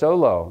morning are so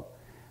low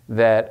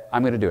that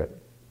I'm going to do it.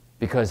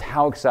 Because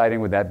how exciting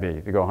would that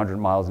be to go 100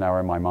 miles an hour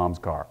in my mom's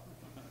car?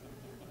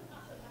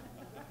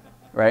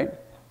 Right?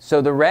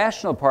 So the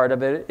rational part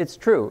of it, it's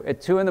true.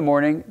 At 2 in the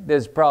morning,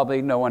 there's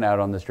probably no one out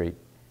on the street.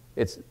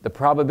 The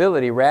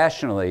probability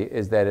rationally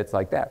is that it's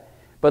like that.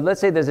 But let's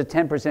say there's a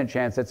 10%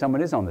 chance that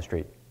someone is on the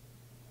street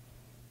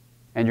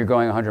and you're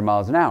going 100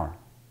 miles an hour.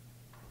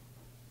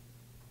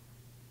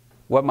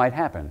 What might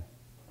happen?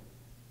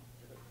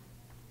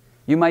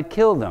 You might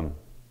kill them,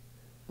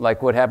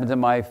 like what happened to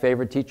my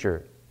favorite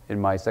teacher in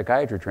my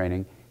psychiatry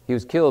training. He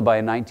was killed by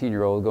a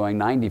 19-year-old going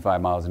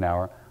 95 miles an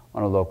hour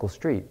on a local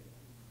street,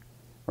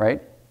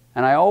 right?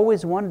 And I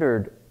always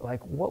wondered,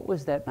 like, what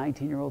was that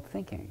 19-year-old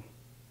thinking?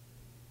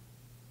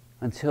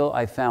 Until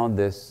I found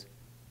this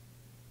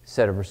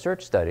set of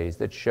research studies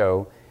that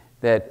show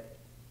that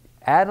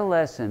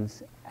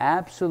adolescents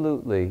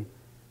absolutely,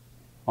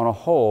 on a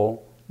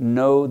whole,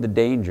 know the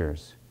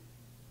dangers.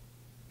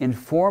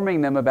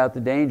 Informing them about the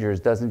dangers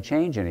doesn't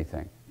change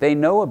anything. They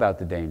know about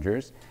the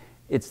dangers.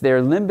 It's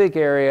their limbic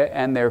area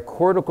and their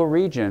cortical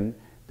region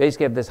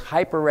basically have this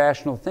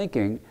hyper-rational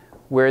thinking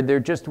where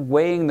they're just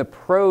weighing the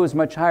pros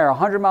much higher.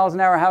 100 miles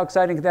an hour, how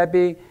exciting could that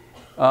be?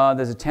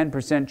 There's a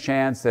 10%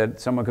 chance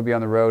that someone could be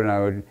on the road and I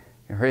would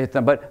hit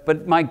them.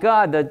 But my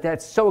God,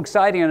 that's so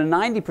exciting, and a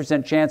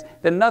 90% chance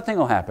that nothing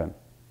will happen.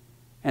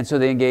 And so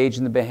they engage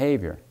in the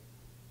behavior.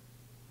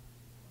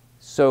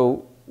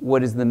 So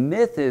what is the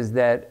myth is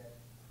that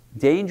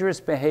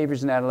dangerous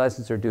behaviors in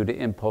adolescence are due to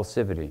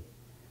impulsivity.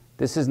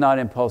 This is not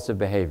impulsive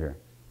behavior.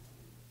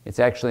 It's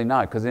actually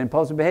not, because in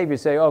impulsive behavior you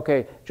say,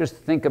 okay, just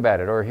think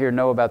about it, or here,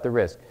 know about the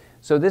risk.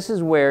 So this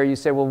is where you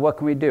say, well, what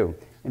can we do?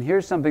 And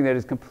here's something that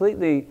is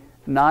completely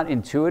not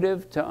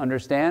intuitive to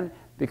understand,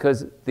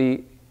 because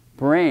the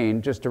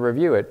brain, just to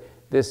review it,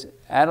 this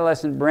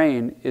adolescent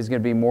brain is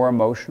going to be more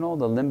emotional.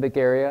 The limbic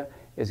area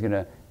is going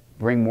to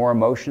bring more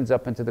emotions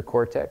up into the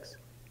cortex.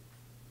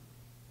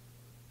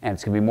 And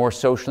it's going to be more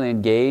socially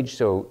engaged,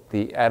 so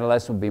the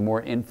adolescent will be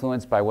more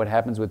influenced by what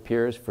happens with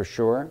peers, for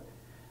sure.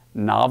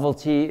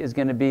 Novelty is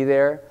going to be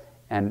there,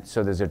 and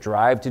so there's a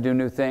drive to do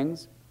new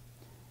things.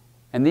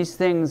 And these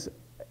things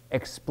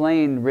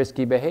explain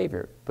risky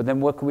behavior. But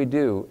then what can we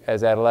do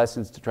as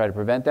adolescents to try to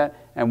prevent that?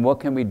 And what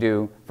can we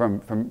do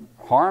from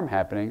harm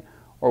happening,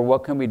 or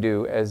what can we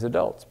do as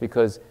adults?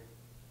 Because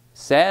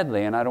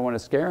sadly, and I don't want to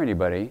scare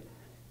anybody,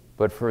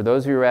 but for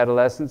those of you who are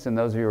adolescents and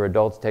those of you who are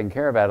adults taking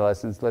care of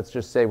adolescents, let's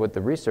just say what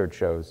the research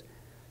shows.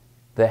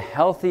 The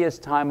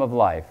healthiest time of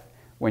life,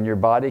 when your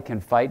body can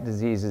fight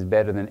diseases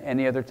better than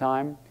any other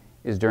time,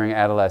 is during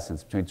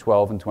adolescence, between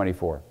 12 and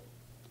 24.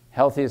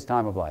 Healthiest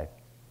time of life.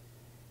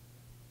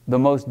 The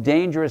most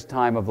dangerous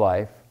time of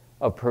life,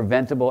 of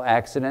preventable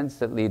accidents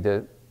that lead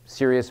to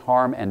serious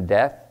harm and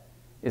death,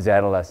 is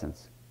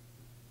adolescence.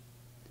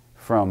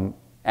 From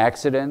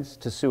accidents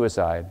to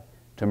suicide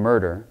to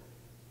murder,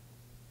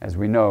 as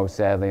we know,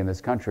 sadly, in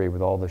this country,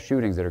 with all the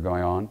shootings that are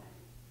going on,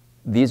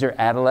 these are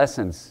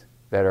adolescents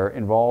that are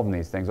involved in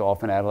these things,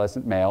 often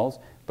adolescent males,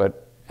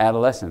 but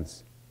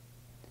adolescents.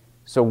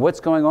 So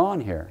what's going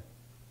on here?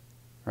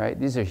 Right?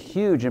 These are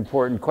huge,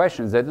 important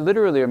questions that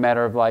literally are a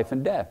matter of life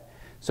and death.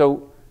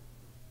 So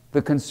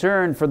the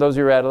concern for those of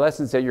your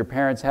adolescents that your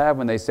parents have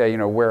when they say, you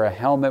know, wear a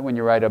helmet when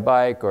you ride a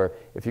bike, or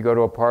if you go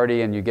to a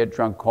party and you get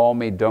drunk, call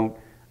me,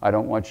 I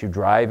don't want you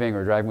driving,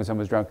 or driving when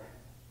someone's drunk.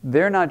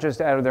 They're not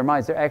just out of their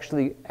minds, they're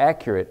actually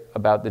accurate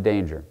about the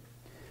danger.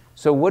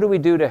 So what do we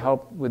do to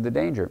help with the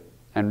danger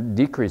and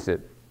decrease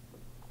it?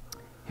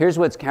 Here's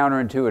what's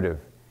counterintuitive.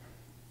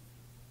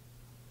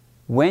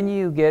 When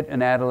you get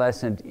an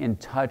adolescent in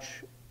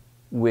touch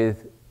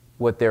with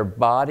what their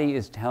body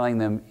is telling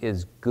them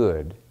is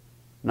good,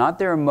 not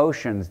their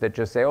emotions that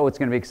just say, oh, it's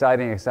going to be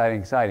exciting, exciting,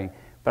 exciting,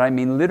 but I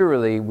mean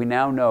literally, we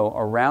now know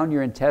around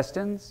your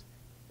intestines,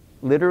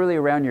 literally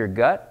around your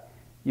gut,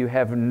 you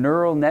have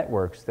neural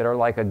networks that are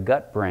like a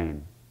gut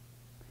brain.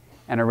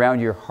 And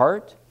around your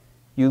heart,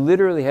 you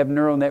literally have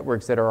neural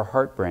networks that are a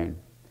heart brain.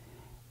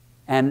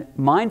 And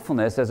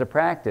mindfulness as a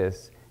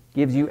practice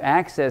gives you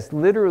access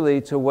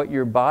literally to what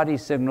your body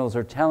signals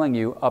are telling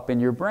you up in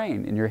your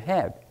brain, in your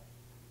head.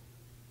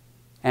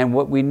 And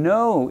what we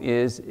know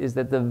is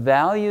that the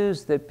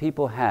values that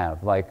people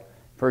have, like,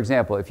 for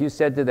example, if you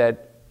said to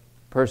that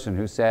person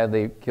who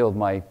sadly killed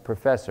my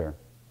professor,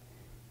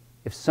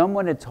 if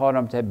someone had taught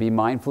him to be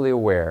mindfully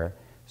aware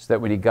so that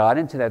when he got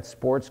into that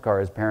sports car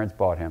his parents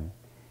bought him,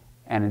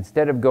 and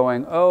instead of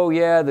going, oh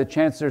yeah, the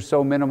chances are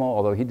so minimal,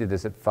 although he did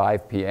this at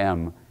 5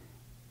 p.m.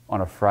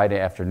 on a Friday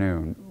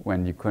afternoon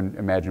when you couldn't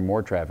imagine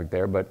more traffic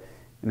there, but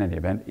in any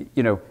event,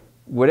 you know,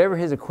 whatever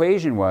his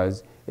equation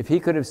was, if he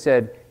could have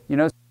said, you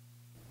know,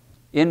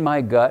 in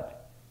my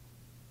gut,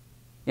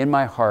 in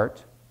my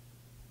heart,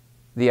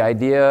 the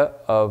idea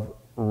of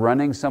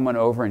running someone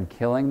over and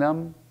killing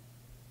them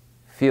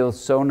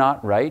feels so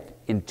not right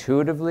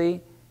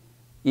intuitively,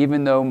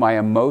 even though my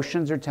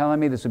emotions are telling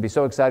me this would be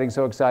so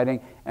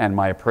exciting, and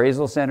my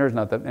appraisal centers,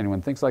 not that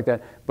anyone thinks like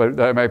that, but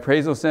my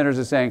appraisal centers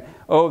are saying,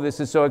 oh, this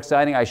is so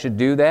exciting, I should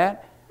do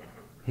that.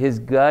 His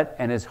gut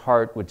and his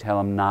heart would tell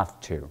him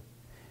not to.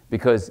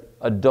 Because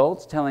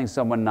adults telling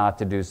someone not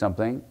to do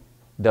something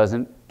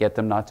doesn't get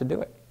them not to do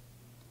it.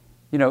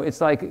 You know,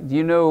 it's like, do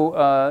you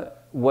know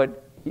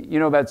what, you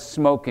know about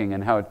smoking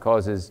and how it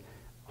causes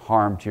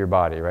harm to your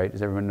body, right?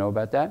 Does everyone know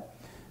about that?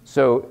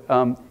 So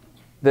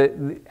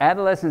the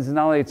adolescence is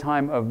not only a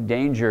time of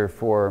danger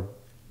for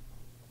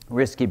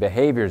risky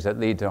behaviors that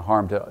lead to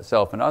harm to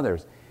self and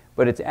others,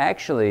 but it's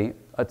actually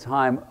a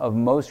time of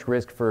most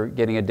risk for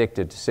getting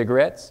addicted to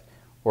cigarettes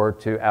or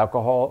to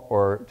alcohol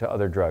or to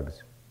other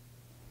drugs.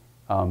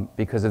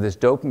 Because of this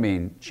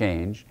dopamine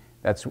change,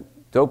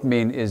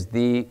 dopamine is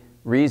the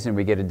reason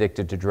we get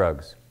addicted to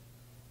drugs.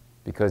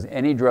 Because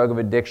any drug of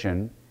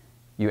addiction,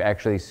 you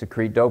actually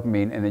secrete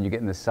dopamine and then you get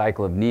in the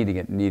cycle of needing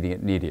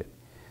it.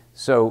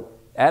 So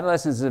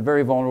adolescence is a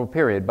very vulnerable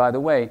period. By the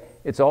way,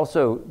 it's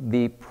also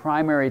the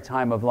primary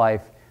time of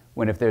life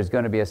when if there's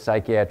going to be a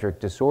psychiatric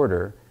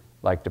disorder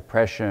like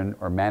depression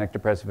or manic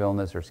depressive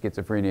illness or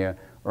schizophrenia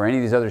or any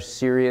of these other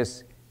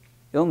serious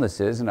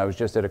illnesses, and I was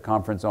just at a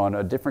conference on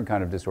a different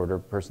kind of disorder,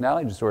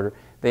 personality disorder,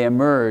 they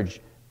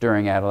emerge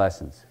during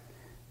adolescence.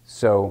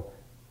 So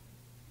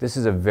this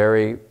is a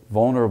very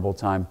vulnerable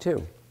time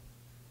too,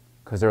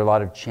 because there are a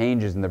lot of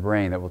changes in the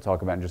brain that we'll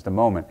talk about in just a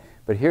moment.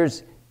 But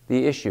here's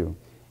the issue,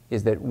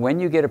 is that when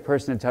you get a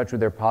person in touch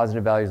with their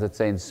positive values, let's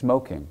say in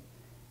smoking,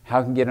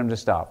 how can you get them to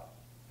stop?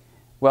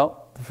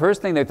 Well, the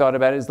first thing they thought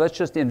about is let's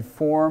just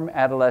inform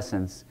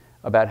adolescents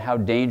about how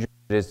dangerous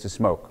it is to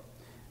smoke.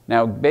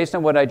 Now, based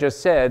on what I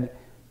just said,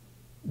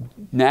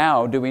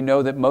 now do we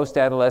know that most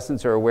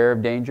adolescents are aware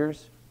of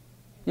dangers?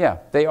 Yeah,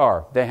 they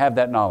are. They have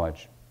that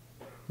knowledge,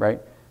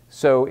 right?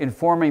 So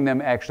informing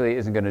them actually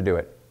isn't going to do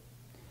it.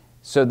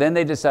 So then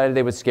they decided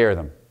they would scare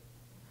them,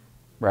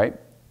 right?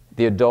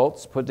 The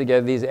adults put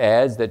together these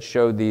ads that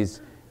showed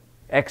these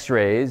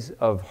x-rays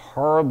of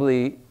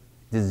horribly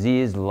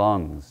diseased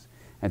lungs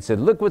and said,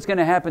 look what's going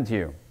to happen to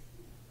you.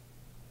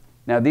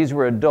 Now these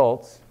were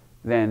adults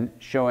then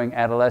showing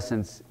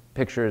adolescents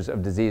pictures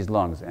of diseased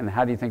lungs. And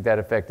how do you think that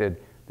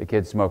affected the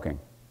kids smoking?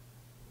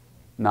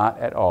 Not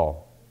at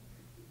all.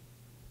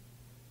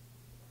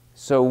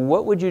 So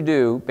what would you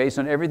do, based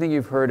on everything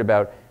you've heard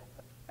about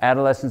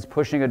adolescents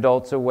pushing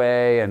adults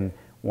away and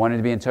wanting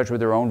to be in touch with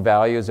their own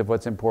values of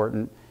what's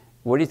important,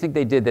 what do you think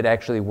they did that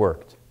actually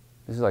worked?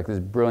 This is like this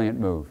brilliant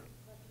move.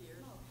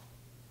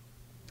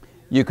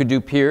 You could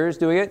do peers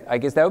doing it. I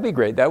guess that would be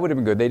great. That would have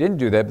been good. They didn't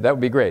do that, but that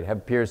would be great.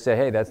 Have peers say,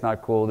 hey, that's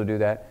not cool to do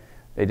that.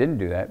 They didn't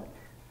do that.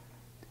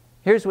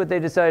 Here's what they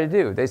decided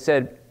to do. They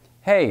said,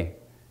 hey,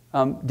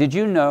 did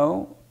you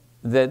know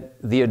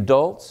that the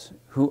adults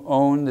who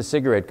own the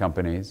cigarette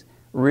companies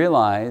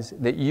realize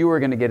that you are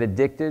going to get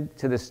addicted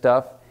to this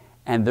stuff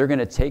and they're going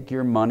to take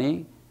your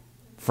money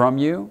from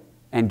you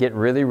and get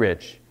really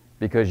rich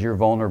because you're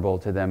vulnerable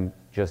to them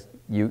just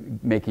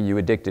making you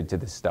addicted to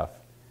this stuff?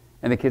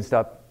 And the kids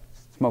stopped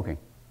smoking.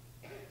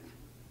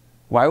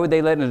 Why would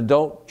they let an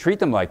adult treat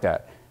them like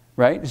that?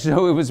 Right?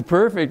 So it was a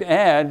perfect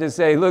ad to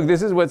say, look,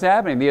 this is what's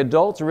happening. The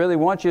adults really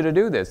want you to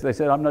do this. They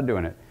said, I'm not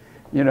doing it.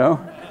 You know?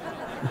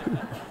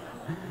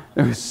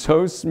 It was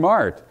so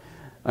smart.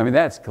 I mean,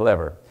 that's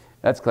clever.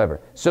 That's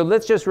clever. So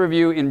let's just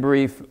review in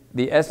brief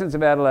the essence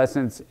of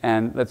adolescence,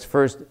 and let's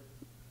first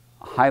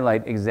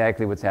highlight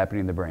exactly what's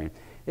happening in the brain.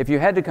 If you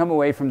had to come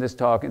away from this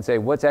talk and say,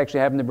 what's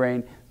actually happening in the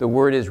brain? The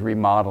word is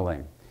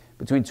remodeling.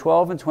 Between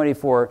 12 and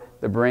 24,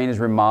 the brain is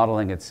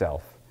remodeling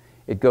itself.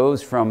 It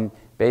goes from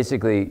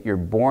basically you're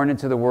born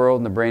into the world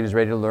and the brain is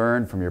ready to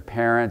learn from your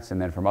parents and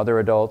then from other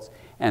adults.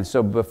 And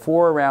so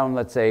before around,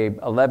 let's say,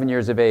 11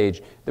 years of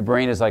age, the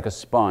brain is like a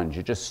sponge.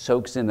 It just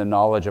soaks in the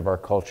knowledge of our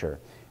culture.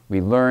 We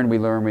learn, we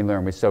learn, we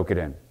learn, we soak it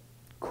in.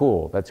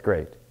 Cool, that's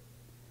great.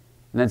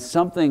 And then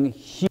something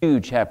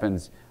huge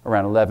happens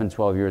around 11,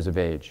 12 years of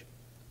age.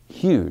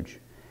 Huge.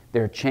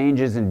 There are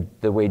changes in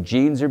the way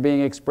genes are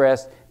being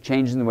expressed,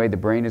 changes in the way the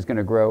brain is going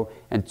to grow,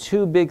 and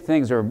two big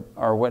things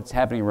are what's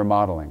happening in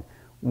remodeling.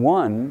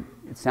 One,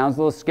 it sounds a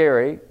little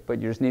scary,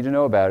 but you just need to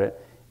know about it,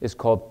 is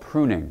called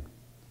pruning.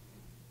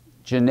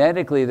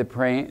 Genetically, the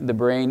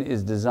brain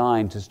is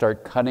designed to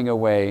start cutting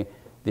away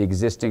the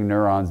existing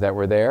neurons that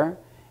were there,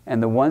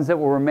 and the ones that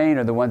will remain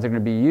are the ones that are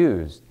going to be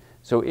used.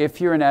 So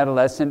if you're an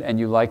adolescent and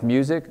you like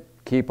music,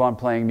 keep on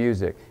playing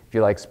music. If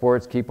you like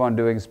sports, keep on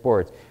doing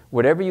sports.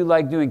 Whatever you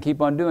like doing,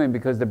 keep on doing,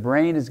 because the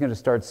brain is going to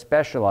start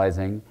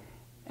specializing,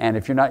 and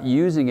if you're not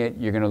using it,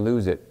 you're going to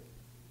lose it.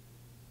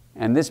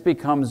 And this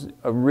becomes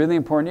a really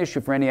important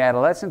issue for any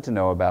adolescent to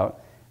know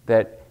about,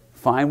 that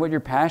find what you're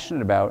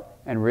passionate about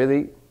and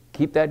really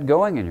keep that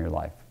going in your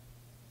life.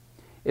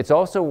 It's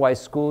also why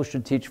schools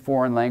should teach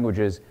foreign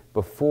languages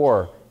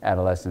before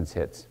adolescence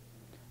hits.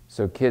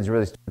 So kids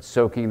really start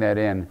soaking that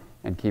in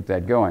and keep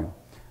that going.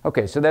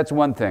 Okay, so that's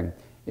one thing,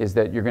 is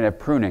that you're going to have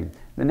pruning.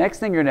 The next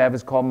thing you're going to have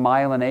is called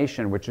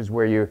myelination, which is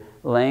where you're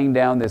laying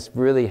down this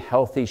really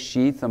healthy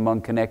sheath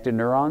among connected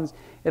neurons.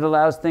 It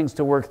allows things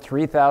to work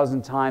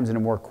 3,000 times in a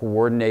more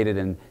coordinated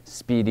and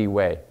speedy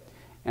way.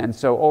 And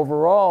so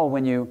overall,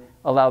 when you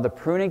allow the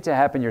pruning to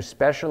happen, you're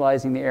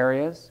specializing the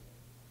areas.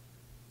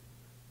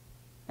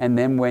 And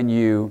then when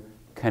you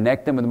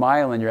connect them with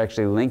myelin, you're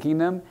actually linking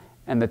them.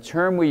 And the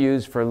term we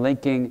use for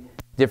linking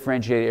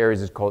differentiated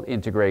areas is called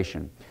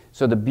integration.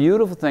 So the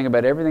beautiful thing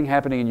about everything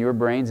happening in your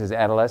brains as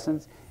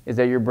adolescents is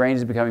that your brain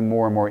is becoming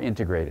more and more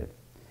integrated.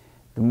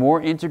 The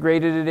more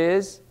integrated it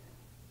is,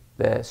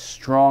 the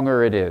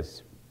stronger it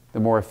is, the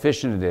more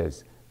efficient it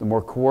is, the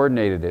more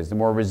coordinated it is, the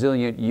more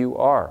resilient you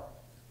are.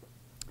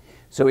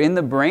 So in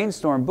the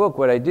Brainstorm book,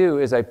 what I do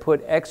is I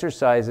put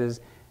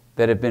exercises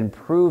that have been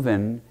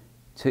proven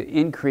to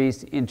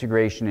increase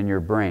integration in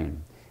your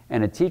brain.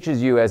 And it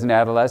teaches you as an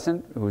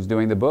adolescent who's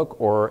doing the book,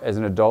 or as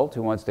an adult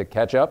who wants to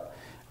catch up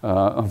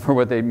for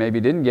what they maybe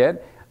didn't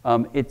get,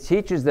 it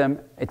teaches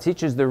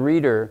the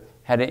reader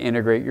how to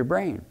integrate your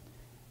brain.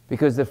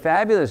 Because the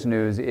fabulous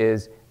news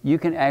is you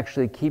can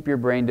actually keep your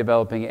brain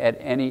developing at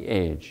any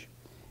age.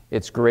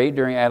 It's great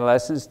during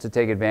adolescence to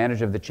take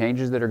advantage of the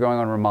changes that are going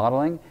on in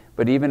remodeling,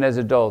 but even as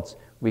adults,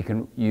 we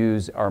can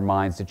use our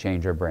minds to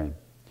change our brain.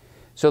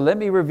 So let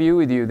me review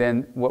with you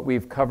then what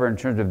we've covered in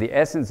terms of the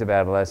essence of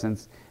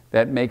adolescence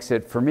that makes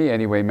it, for me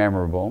anyway,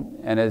 memorable.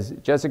 And as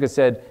Jessica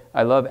said,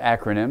 I love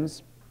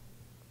acronyms.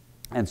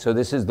 And so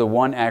this is the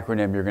one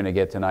acronym you're going to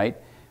get tonight,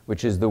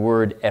 which is the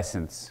word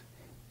essence.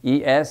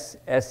 E-S-S-E-N-C-E.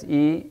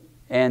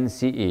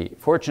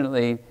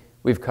 Fortunately,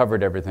 we've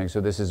covered everything, so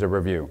this is a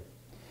review.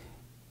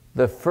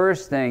 The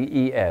first thing,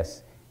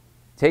 E-S,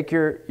 take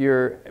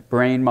your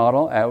brain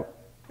model out,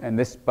 and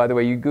this, by the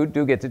way, you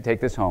do get to take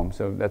this home,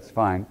 so that's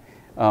fine.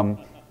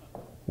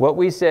 What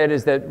we said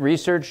is that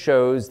research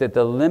shows that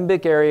the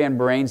limbic area in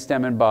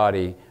brainstem and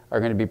body are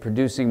going to be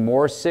producing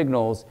more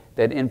signals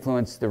that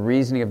influence the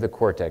reasoning of the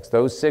cortex.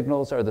 Those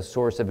signals are the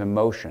source of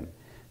emotion.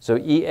 So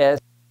ES,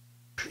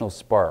 emotional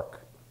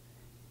spark.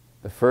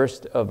 The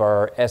first of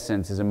our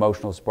essence is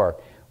emotional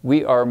spark.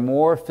 We are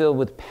more filled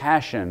with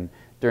passion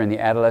during the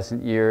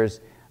adolescent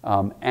years.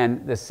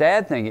 And the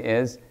sad thing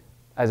is,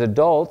 as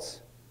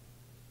adults,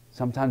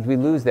 sometimes we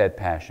lose that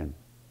passion.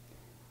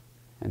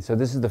 And so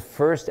this is the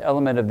first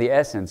element of the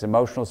essence,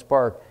 emotional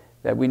spark,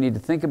 that we need to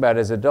think about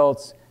as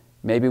adults.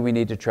 Maybe we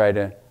need to try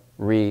to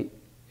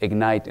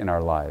reignite in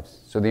our lives.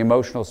 So the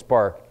emotional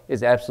spark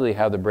is absolutely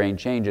how the brain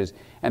changes.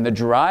 And the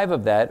drive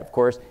of that, of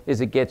course, is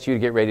it gets you to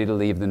get ready to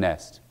leave the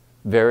nest.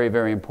 Very,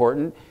 very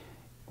important.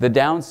 The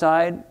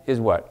downside is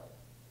what?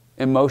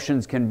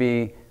 Emotions can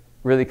be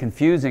really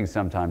confusing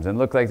sometimes and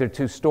look like they're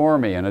too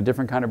stormy and a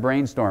different kind of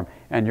brainstorm,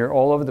 and you're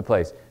all over the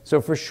place.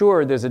 So for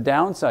sure, there's a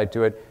downside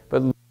to it,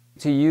 but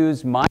to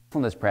use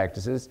mindfulness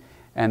practices,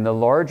 and the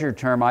larger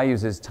term I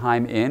use is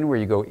time in, where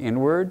you go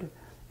inward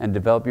and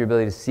develop your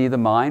ability to see the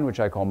mind,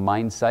 which I call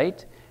mind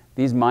sight.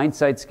 These mind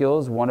sight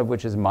skills, one of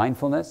which is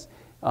mindfulness,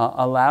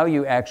 allow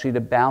you actually to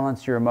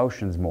balance your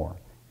emotions more.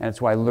 And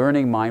it's why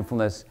learning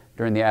mindfulness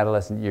during the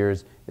adolescent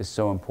years is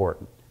so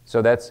important.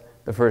 So that's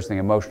the first thing,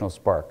 emotional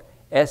spark.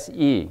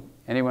 SE,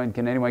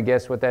 can anyone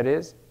guess what that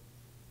is?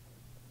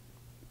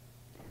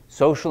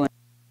 Social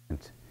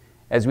engagement.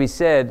 As we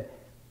said,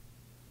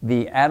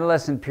 the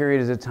adolescent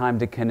period is a time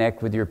to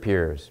connect with your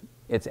peers.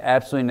 It's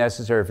absolutely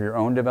necessary for your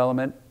own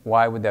development.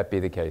 Why would that be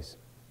the case?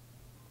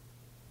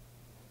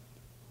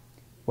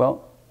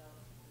 Well,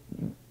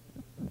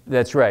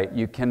 that's right.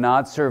 You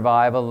cannot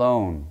survive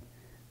alone.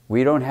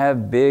 We don't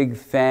have big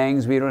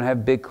fangs. We don't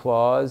have big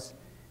claws.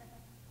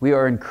 We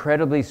are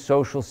incredibly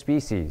social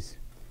species.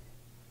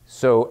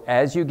 So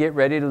as you get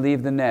ready to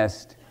leave the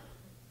nest,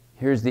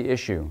 here's the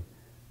issue.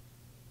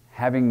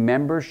 Having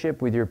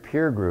membership with your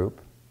peer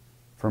group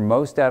for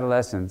most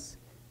adolescents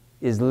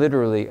is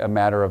literally a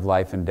matter of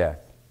life and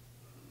death.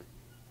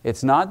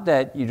 It's not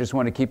that you just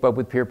want to keep up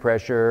with peer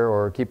pressure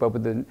or keep up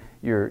with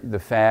the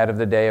fad of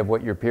the day of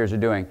what your peers are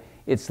doing.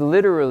 It's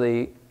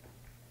literally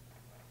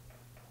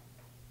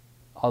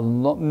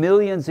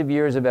millions of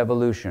years of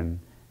evolution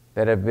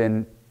that have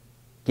been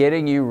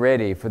getting you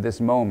ready for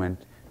this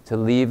moment to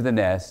leave the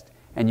nest,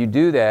 and you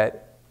do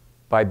that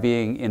by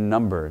being in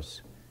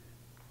numbers.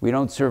 We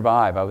don't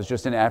survive. I was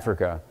just in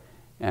Africa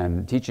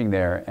and teaching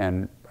there,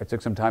 and I took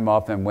some time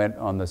off and went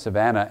on the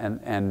savannah,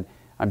 and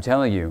I'm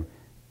telling you,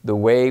 the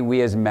way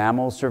we as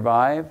mammals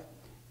survive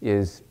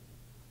is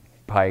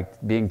by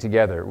being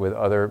together with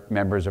other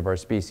members of our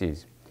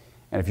species.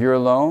 And if you're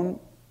alone,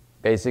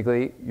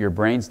 basically your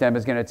brainstem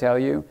is going to tell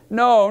you,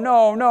 no,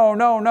 no, no,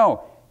 no,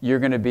 no. You're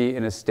going to be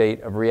in a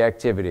state of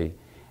reactivity.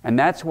 And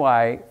that's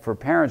why, for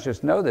parents,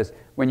 just know this,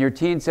 when your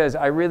teen says,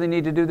 I really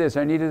need to do this,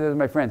 I need to do this with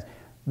my friends,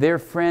 their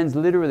friends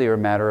literally are a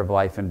matter of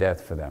life and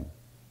death for them.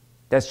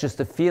 That's just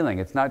a feeling.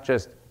 It's not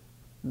just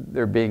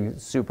they're being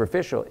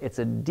superficial. It's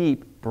a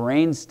deep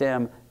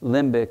brainstem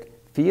limbic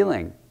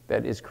feeling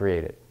that is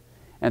created.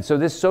 And so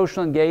this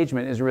social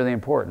engagement is really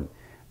important.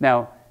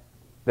 Now,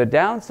 the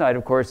downside,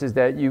 of course, is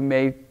that you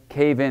may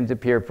cave into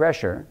peer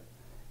pressure,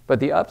 but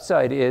the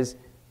upside is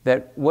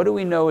that what do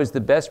we know is the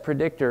best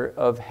predictor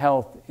of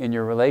health in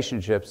your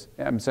relationships,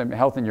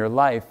 health in your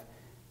life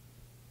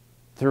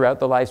throughout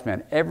the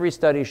lifespan. Every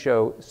study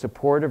shows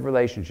supportive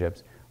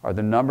relationships are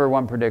the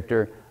 #1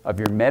 predictor of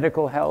your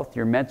medical health,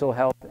 your mental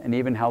health, and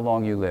even how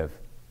long you live.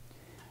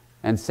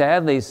 And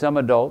sadly, some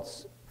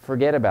adults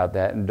forget about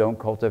that and don't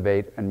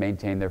cultivate and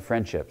maintain their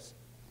friendships.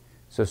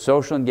 So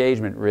social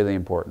engagement, really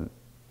important.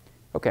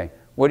 Okay,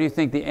 what do you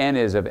think the N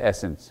is of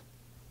essence?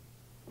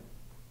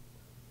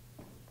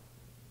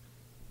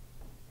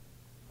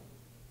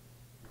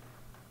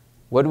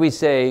 What do we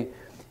say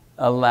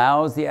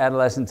allows the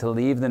adolescent to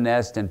leave the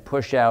nest and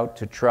push out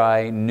to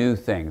try new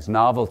things?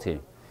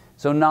 Novelty.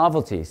 So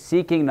novelty,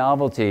 seeking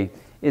novelty,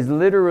 is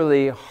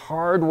literally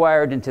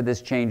hardwired into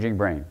this changing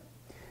brain.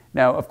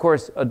 Now, of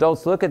course,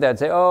 adults look at that and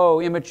say, oh,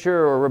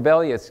 immature or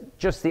rebellious.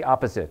 Just the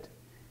opposite.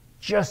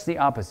 Just the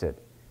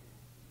opposite.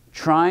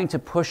 Trying to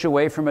push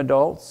away from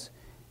adults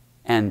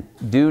and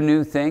do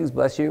new things,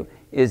 bless you,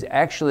 is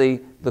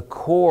actually the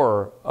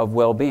core of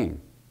well-being.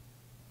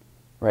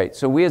 Right,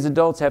 so we as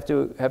adults have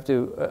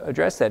to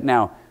address that.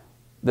 Now,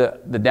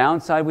 the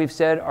downside we've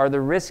said are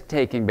the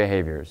risk-taking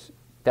behaviors.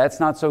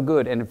 That's not so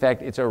good, and in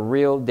fact, it's a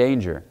real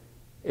danger.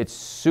 It's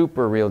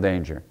super real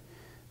danger.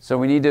 So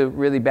we need to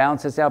really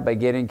balance this out by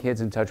getting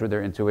kids in touch with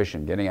their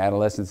intuition, getting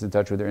adolescents in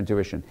touch with their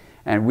intuition.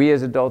 And we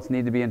as adults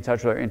need to be in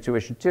touch with our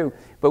intuition too.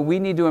 But we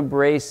need to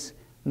embrace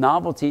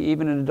novelty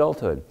even in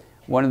adulthood.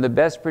 One of the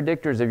best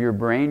predictors of your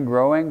brain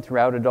growing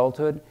throughout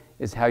adulthood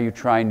is how you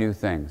try new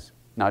things,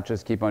 not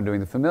just keep on doing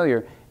the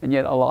familiar. And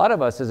yet a lot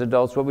of us as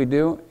adults, what we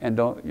do, and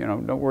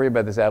don't worry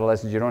about this,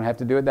 adolescents, you don't have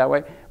to do it that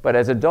way, but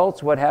as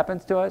adults, what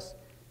happens to us?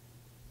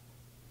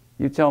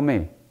 You tell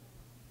me.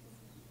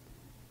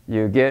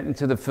 You get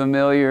into the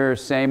familiar,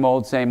 same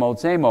old, same old,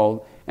 same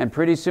old, and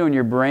pretty soon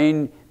your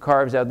brain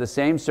carves out the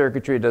same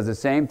circuitry, does the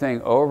same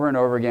thing over and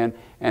over again,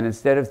 and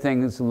instead of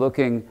things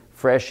looking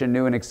fresh and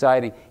new and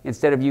exciting,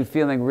 instead of you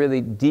feeling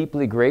really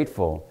deeply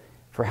grateful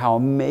for how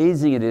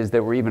amazing it is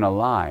that we're even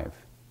alive,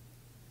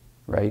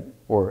 right?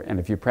 And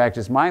if you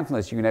practice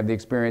mindfulness, you can have the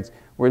experience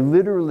where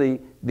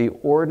literally the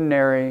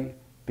ordinary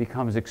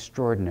becomes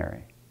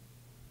extraordinary.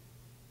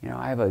 You know,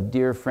 I have a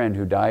dear friend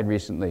who died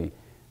recently.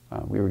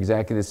 We were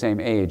exactly the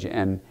same age,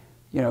 and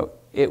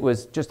it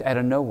was just out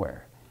of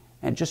nowhere.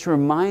 And it just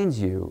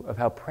reminds you of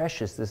how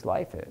precious this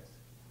life is.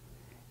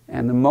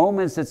 And the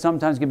moments that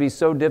sometimes can be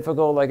so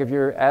difficult, like if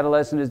your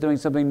adolescent is doing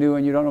something new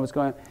and you don't know what's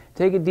going on,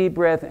 take a deep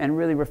breath and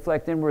really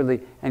reflect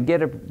inwardly, and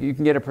you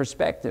can get a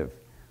perspective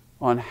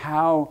on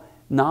how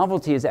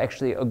novelty is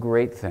actually a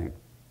great thing,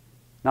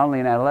 not only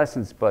in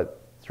adolescence,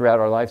 but throughout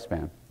our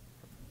lifespan.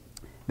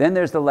 Then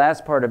there's the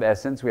last part of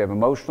essence. We have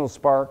emotional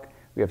spark,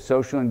 we have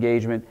social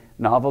engagement,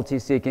 novelty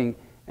seeking,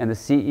 and the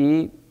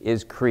CE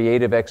is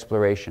creative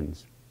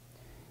explorations.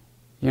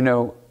 You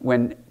know,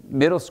 when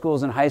middle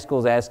schools and high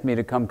schools ask me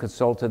to come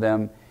consult to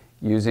them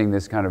using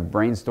this kind of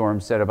brainstorm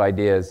set of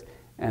ideas,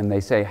 and they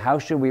say, how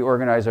should we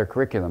organize our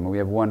curriculum? And we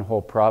have one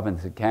whole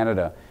province in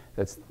Canada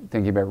that's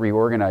thinking about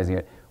reorganizing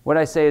it. What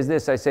I say is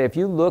this, I say, if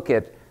you look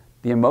at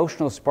the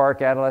emotional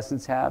spark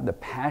adolescents have, the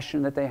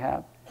passion that they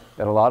have,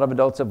 that a lot of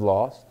adults have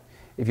lost,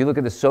 if you look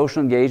at the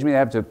social engagement, they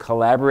have to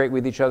collaborate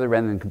with each other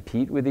rather than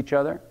compete with each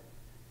other,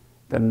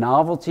 the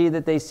novelty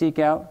that they seek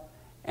out,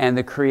 and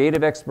the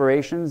creative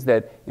explorations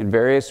that in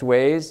various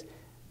ways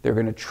they're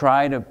going to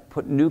try to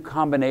put new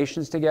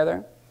combinations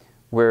together,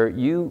 where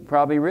you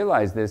probably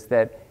realize this,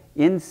 that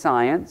in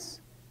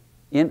science,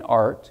 in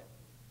art,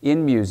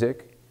 in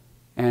music,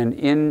 and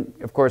in,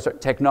 of course,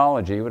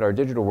 technology with our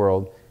digital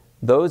world,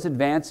 those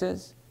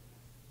advances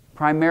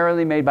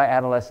primarily made by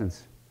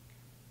adolescents.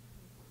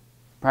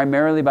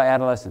 Primarily by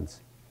adolescents.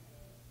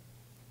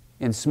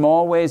 In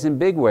small ways and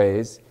big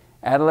ways,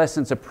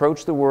 adolescents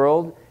approach the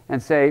world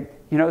and say,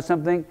 you know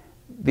something,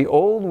 the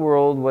old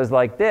world was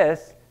like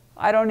this,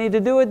 I don't need to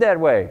do it that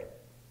way.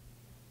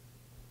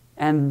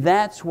 And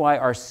that's why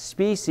our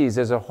species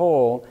as a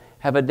whole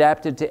have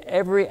adapted to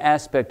every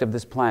aspect of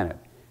this planet.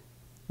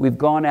 We've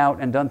gone out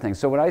and done things.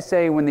 So what I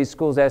say when these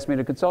schools ask me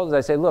to consult is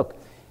I say, look,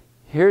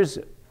 here's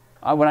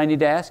what I need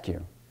to ask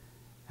you.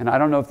 And I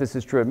don't know if this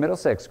is true at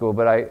Middlesex School,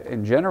 but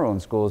in general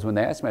in schools, when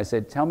they ask me, I say,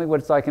 tell me what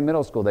it's like in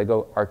middle school. They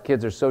go, our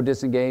kids are so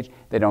disengaged,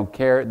 they don't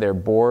care, they're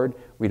bored,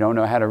 we don't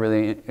know how to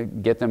really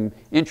get them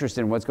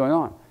interested in what's going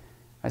on.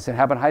 I said,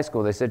 how about high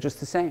school? They said, just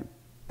the same.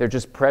 They're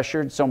just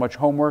pressured, so much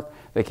homework,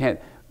 they can't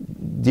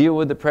deal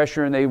with the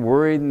pressure, and they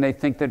worry, and they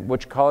think that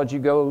which college you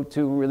go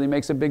to really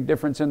makes a big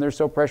difference, and they're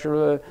so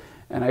pressured.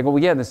 And I go,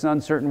 well, yeah, this is an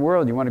uncertain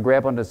world. You want to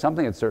grab onto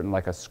something that's certain,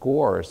 like a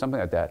score or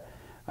something like that.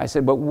 I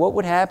said, but what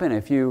would happen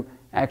if you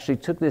actually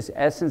took this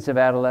essence of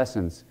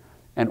adolescence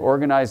and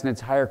organized an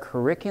entire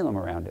curriculum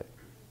around it?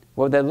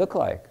 What would that look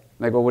like?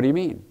 And they go, what do you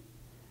mean?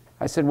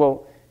 I said,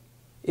 well,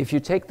 if you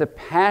take the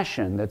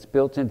passion that's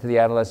built into the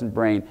adolescent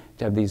brain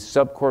to have these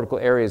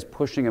subcortical areas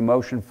pushing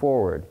emotion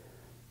forward,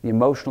 the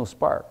emotional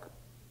spark,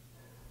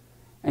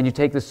 and you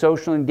take the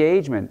social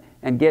engagement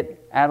and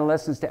get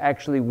adolescents to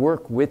actually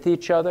work with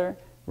each other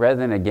rather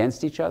than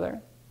against each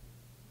other,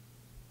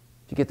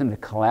 if you get them to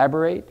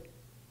collaborate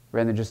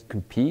rather than just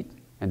compete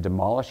and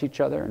demolish each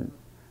other,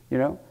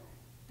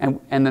 and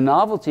and the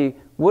novelty,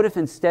 what if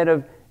instead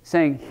of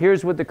saying,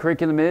 here's what the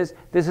curriculum is,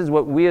 this is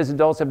what we as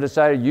adults have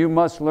decided you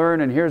must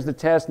learn, and here's the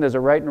test, and there's a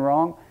right and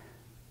wrong,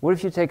 what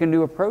if you take a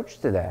new approach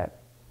to that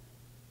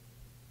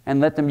and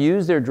let them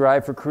use their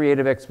drive for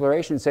creative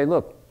exploration and say,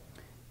 look,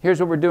 here's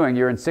what we're doing.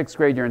 You're in 6th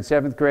grade, you're in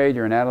 7th grade,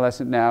 you're an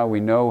adolescent now, we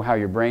know how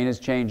your brain is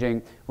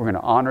changing, we're going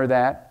to honor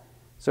that.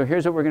 So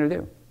here's what we're going to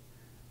do.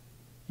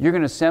 You're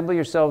going to assemble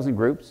yourselves in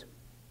groups,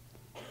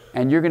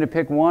 and you're going to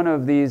pick one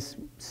of these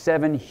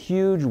 7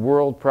 huge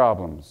world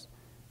problems,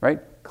 right?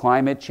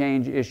 Climate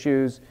change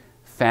issues,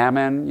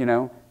 famine,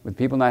 with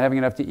people not having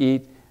enough to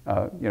eat,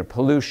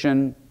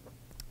 pollution,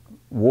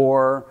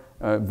 war,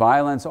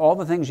 violence, all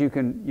the things you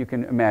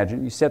can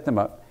imagine. You set them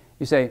up.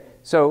 You say,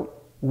 so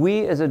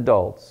we as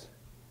adults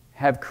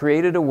have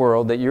created a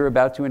world that you're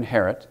about to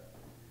inherit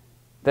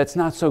that's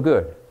not so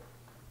good.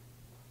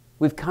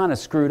 We've kind of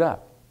screwed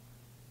up.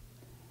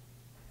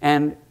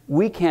 And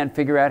we can't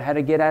figure out how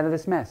to get out of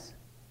this mess.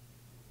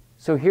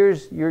 So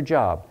here's your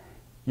job.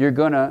 You're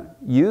going to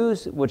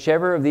use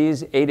whichever of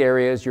these 8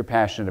 areas you're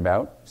passionate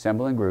about,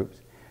 assemble in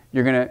groups.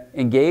 You're going to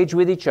engage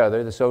with each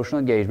other, the social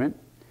engagement.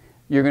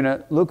 You're going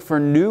to look for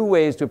new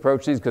ways to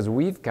approach things because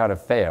we've got to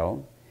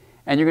fail.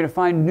 And you're going to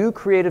find new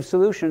creative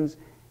solutions.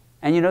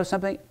 And you know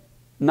something?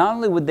 Not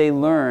only would they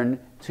learn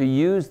to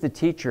use the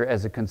teacher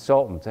as a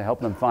consultant to help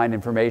them find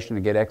information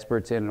and get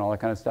experts in and all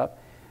that kind of stuff,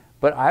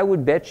 but I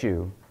would bet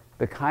you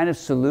the kind of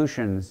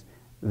solutions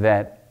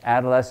that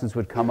adolescents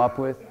would come up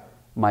with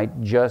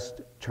might just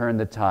turn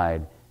the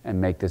tide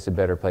and make this a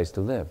better place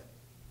to live.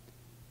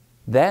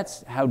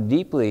 That's how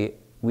deeply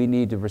we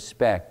need to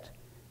respect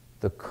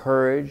the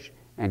courage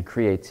and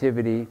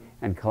creativity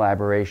and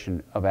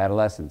collaboration of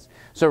adolescents.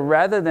 So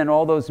rather than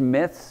all those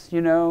myths, you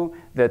know,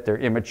 that they're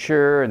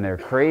immature and they're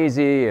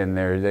crazy and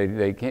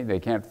they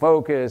can't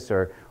focus,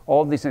 or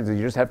all these things that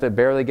you just have to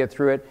barely get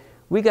through it,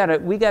 we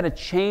gotta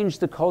change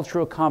the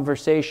cultural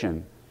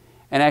conversation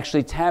and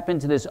actually tap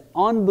into this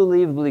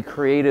unbelievably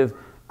creative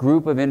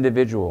group of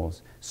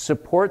individuals,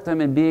 support them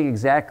in being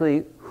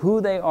exactly who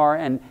they are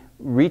and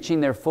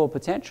reaching their full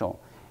potential.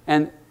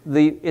 And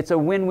it's a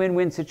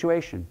win-win-win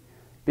situation,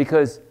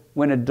 because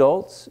when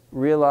adults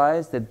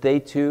realize that they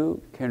too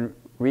can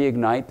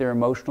reignite their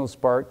emotional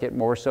spark, get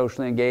more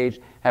socially engaged,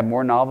 have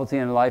more novelty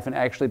in their life, and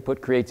actually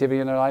put creativity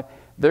in their life,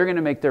 they're going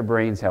to make their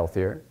brains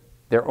healthier,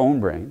 their own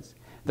brains.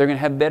 They're going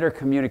to have better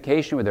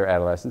communication with their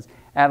adolescents.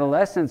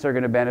 Adolescents are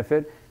going to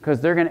benefit because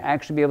they're going to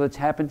actually be able to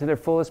tap into their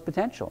fullest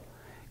potential.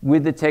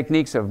 With the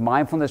techniques of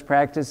mindfulness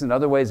practice and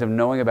other ways of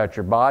knowing about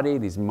your body,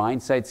 these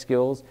mind-sight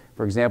skills,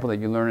 for example,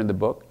 that you learn in the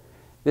book,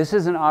 this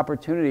is an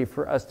opportunity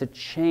for us to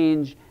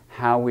change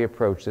how we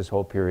approach this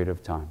whole period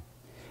of time.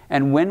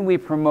 And when we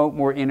promote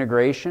more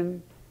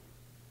integration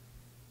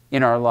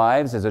in our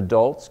lives as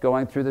adults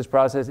going through this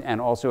process and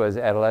also as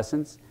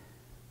adolescents,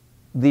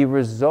 the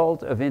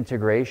result of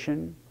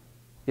integration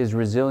is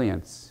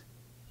resilience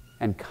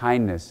and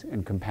kindness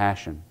and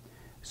compassion.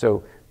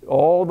 So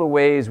all the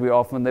ways we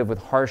often live with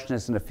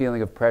harshness and a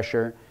feeling of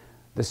pressure,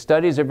 the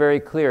studies are very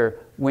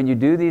clear. When you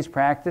do these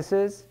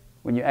practices,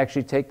 when you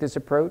actually take this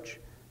approach,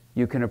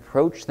 you can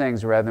approach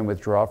things rather than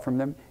withdraw from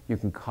them. You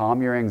can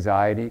calm your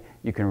anxiety.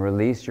 You can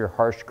release your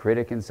harsh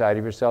critic inside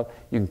of yourself.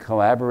 You can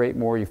collaborate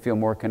more. You feel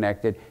more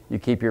connected. You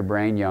keep your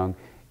brain young.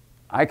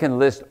 I can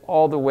list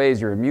all the ways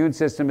your immune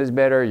system is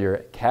better, your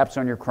caps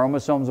on your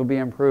chromosomes will be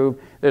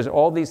improved. There's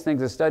all these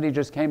things. A study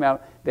just came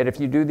out that if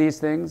you do these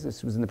things,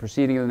 this was in the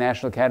proceeding of the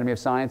National Academy of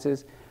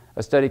Sciences,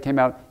 a study came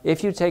out,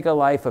 if you take a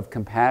life of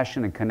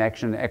compassion and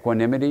connection and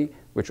equanimity,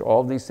 which all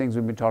of these things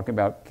we've been talking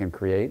about can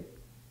create,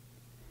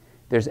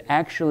 there's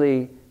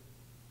actually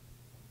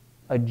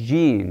a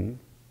gene,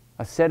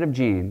 a set of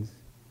genes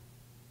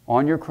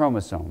on your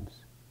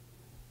chromosomes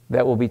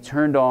that will be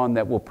turned on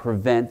that will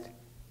prevent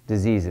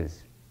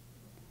diseases.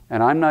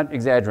 And I'm not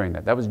exaggerating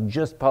that. That was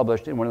just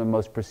published in one of the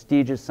most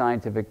prestigious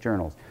scientific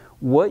journals.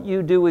 What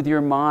you do with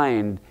your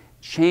mind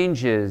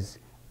changes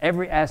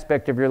every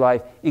aspect of your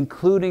life,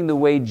 including the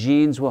way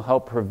genes will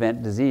help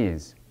prevent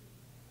disease.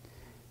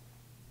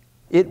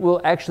 It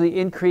will actually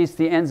increase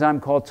the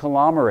enzyme called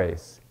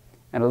telomerase.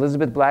 And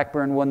Elizabeth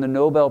Blackburn won the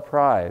Nobel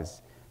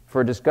Prize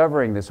for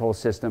discovering this whole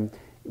system.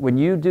 When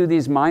you do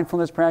these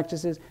mindfulness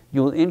practices,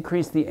 you will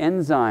increase the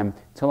enzyme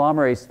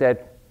telomerase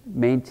that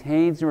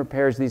maintains and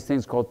repairs these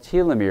things called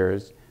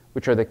telomeres,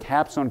 which are the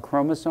caps on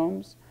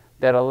chromosomes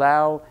that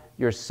allow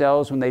your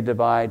cells, when they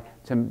divide,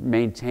 to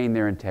maintain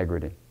their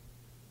integrity.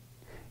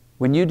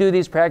 When you do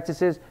these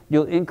practices,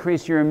 you'll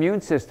increase your immune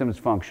system's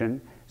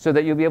function so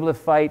that you'll be able to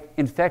fight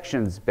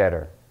infections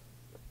better.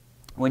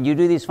 When you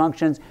do these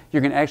functions,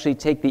 you're going to actually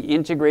take the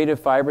integrative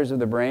fibers of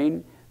the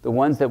brain, the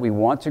ones that we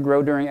want to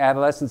grow during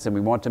adolescence and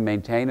we want to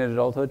maintain in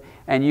adulthood,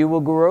 and you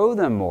will grow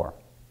them more.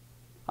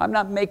 I'm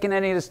not making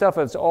any of this stuff.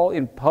 It's all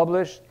in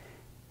published.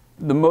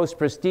 The most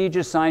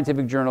prestigious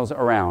scientific journals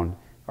around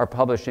are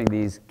publishing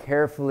these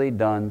carefully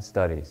done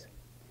studies.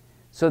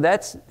 So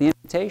that's the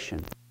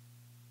invitation.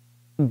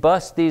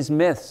 Bust these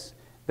myths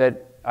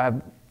that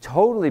have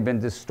totally been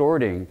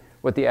distorting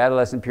what the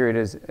adolescent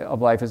period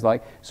of life is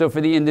like. So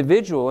for the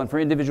individual and for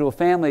individual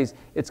families,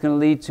 it's going to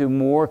lead to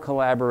more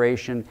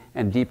collaboration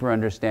and deeper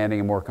understanding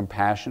and more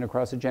compassion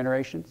across the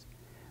generations.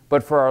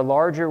 But for our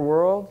larger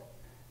world,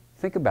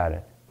 think about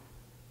it.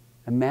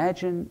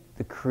 Imagine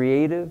the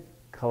creative,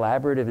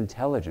 collaborative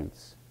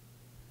intelligence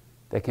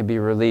that can be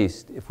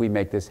released if we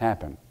make this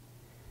happen.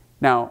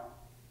 Now,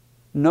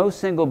 no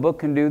single book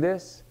can do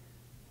this,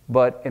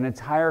 but an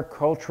entire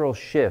cultural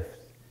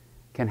shift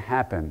can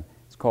happen.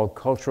 It's called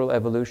cultural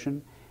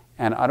evolution.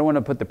 And I don't want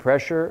to put the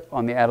pressure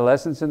on the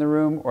adolescents in the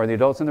room or the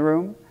adults in the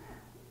room,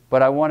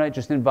 but I want to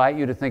just invite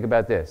you to think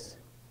about this.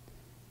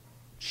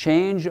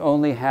 Change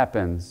only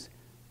happens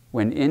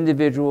when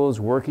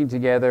individuals working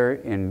together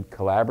in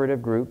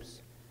collaborative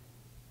groups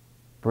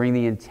bring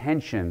the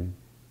intention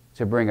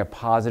to bring a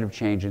positive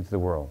change into the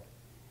world.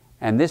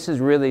 And this is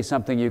really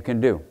something you can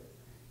do.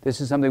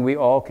 This is something we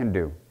all can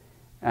do.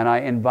 And I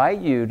invite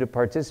you to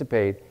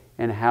participate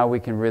in how we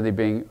can really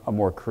bring a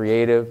more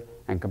creative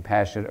and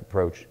compassionate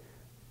approach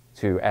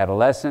to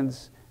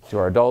adolescence, to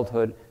our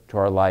adulthood, to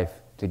our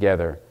life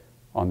together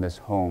on this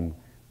home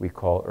we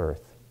call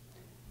Earth.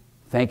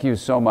 Thank you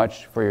so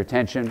much for your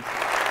attention.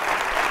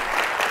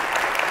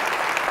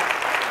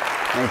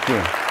 Thank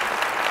you.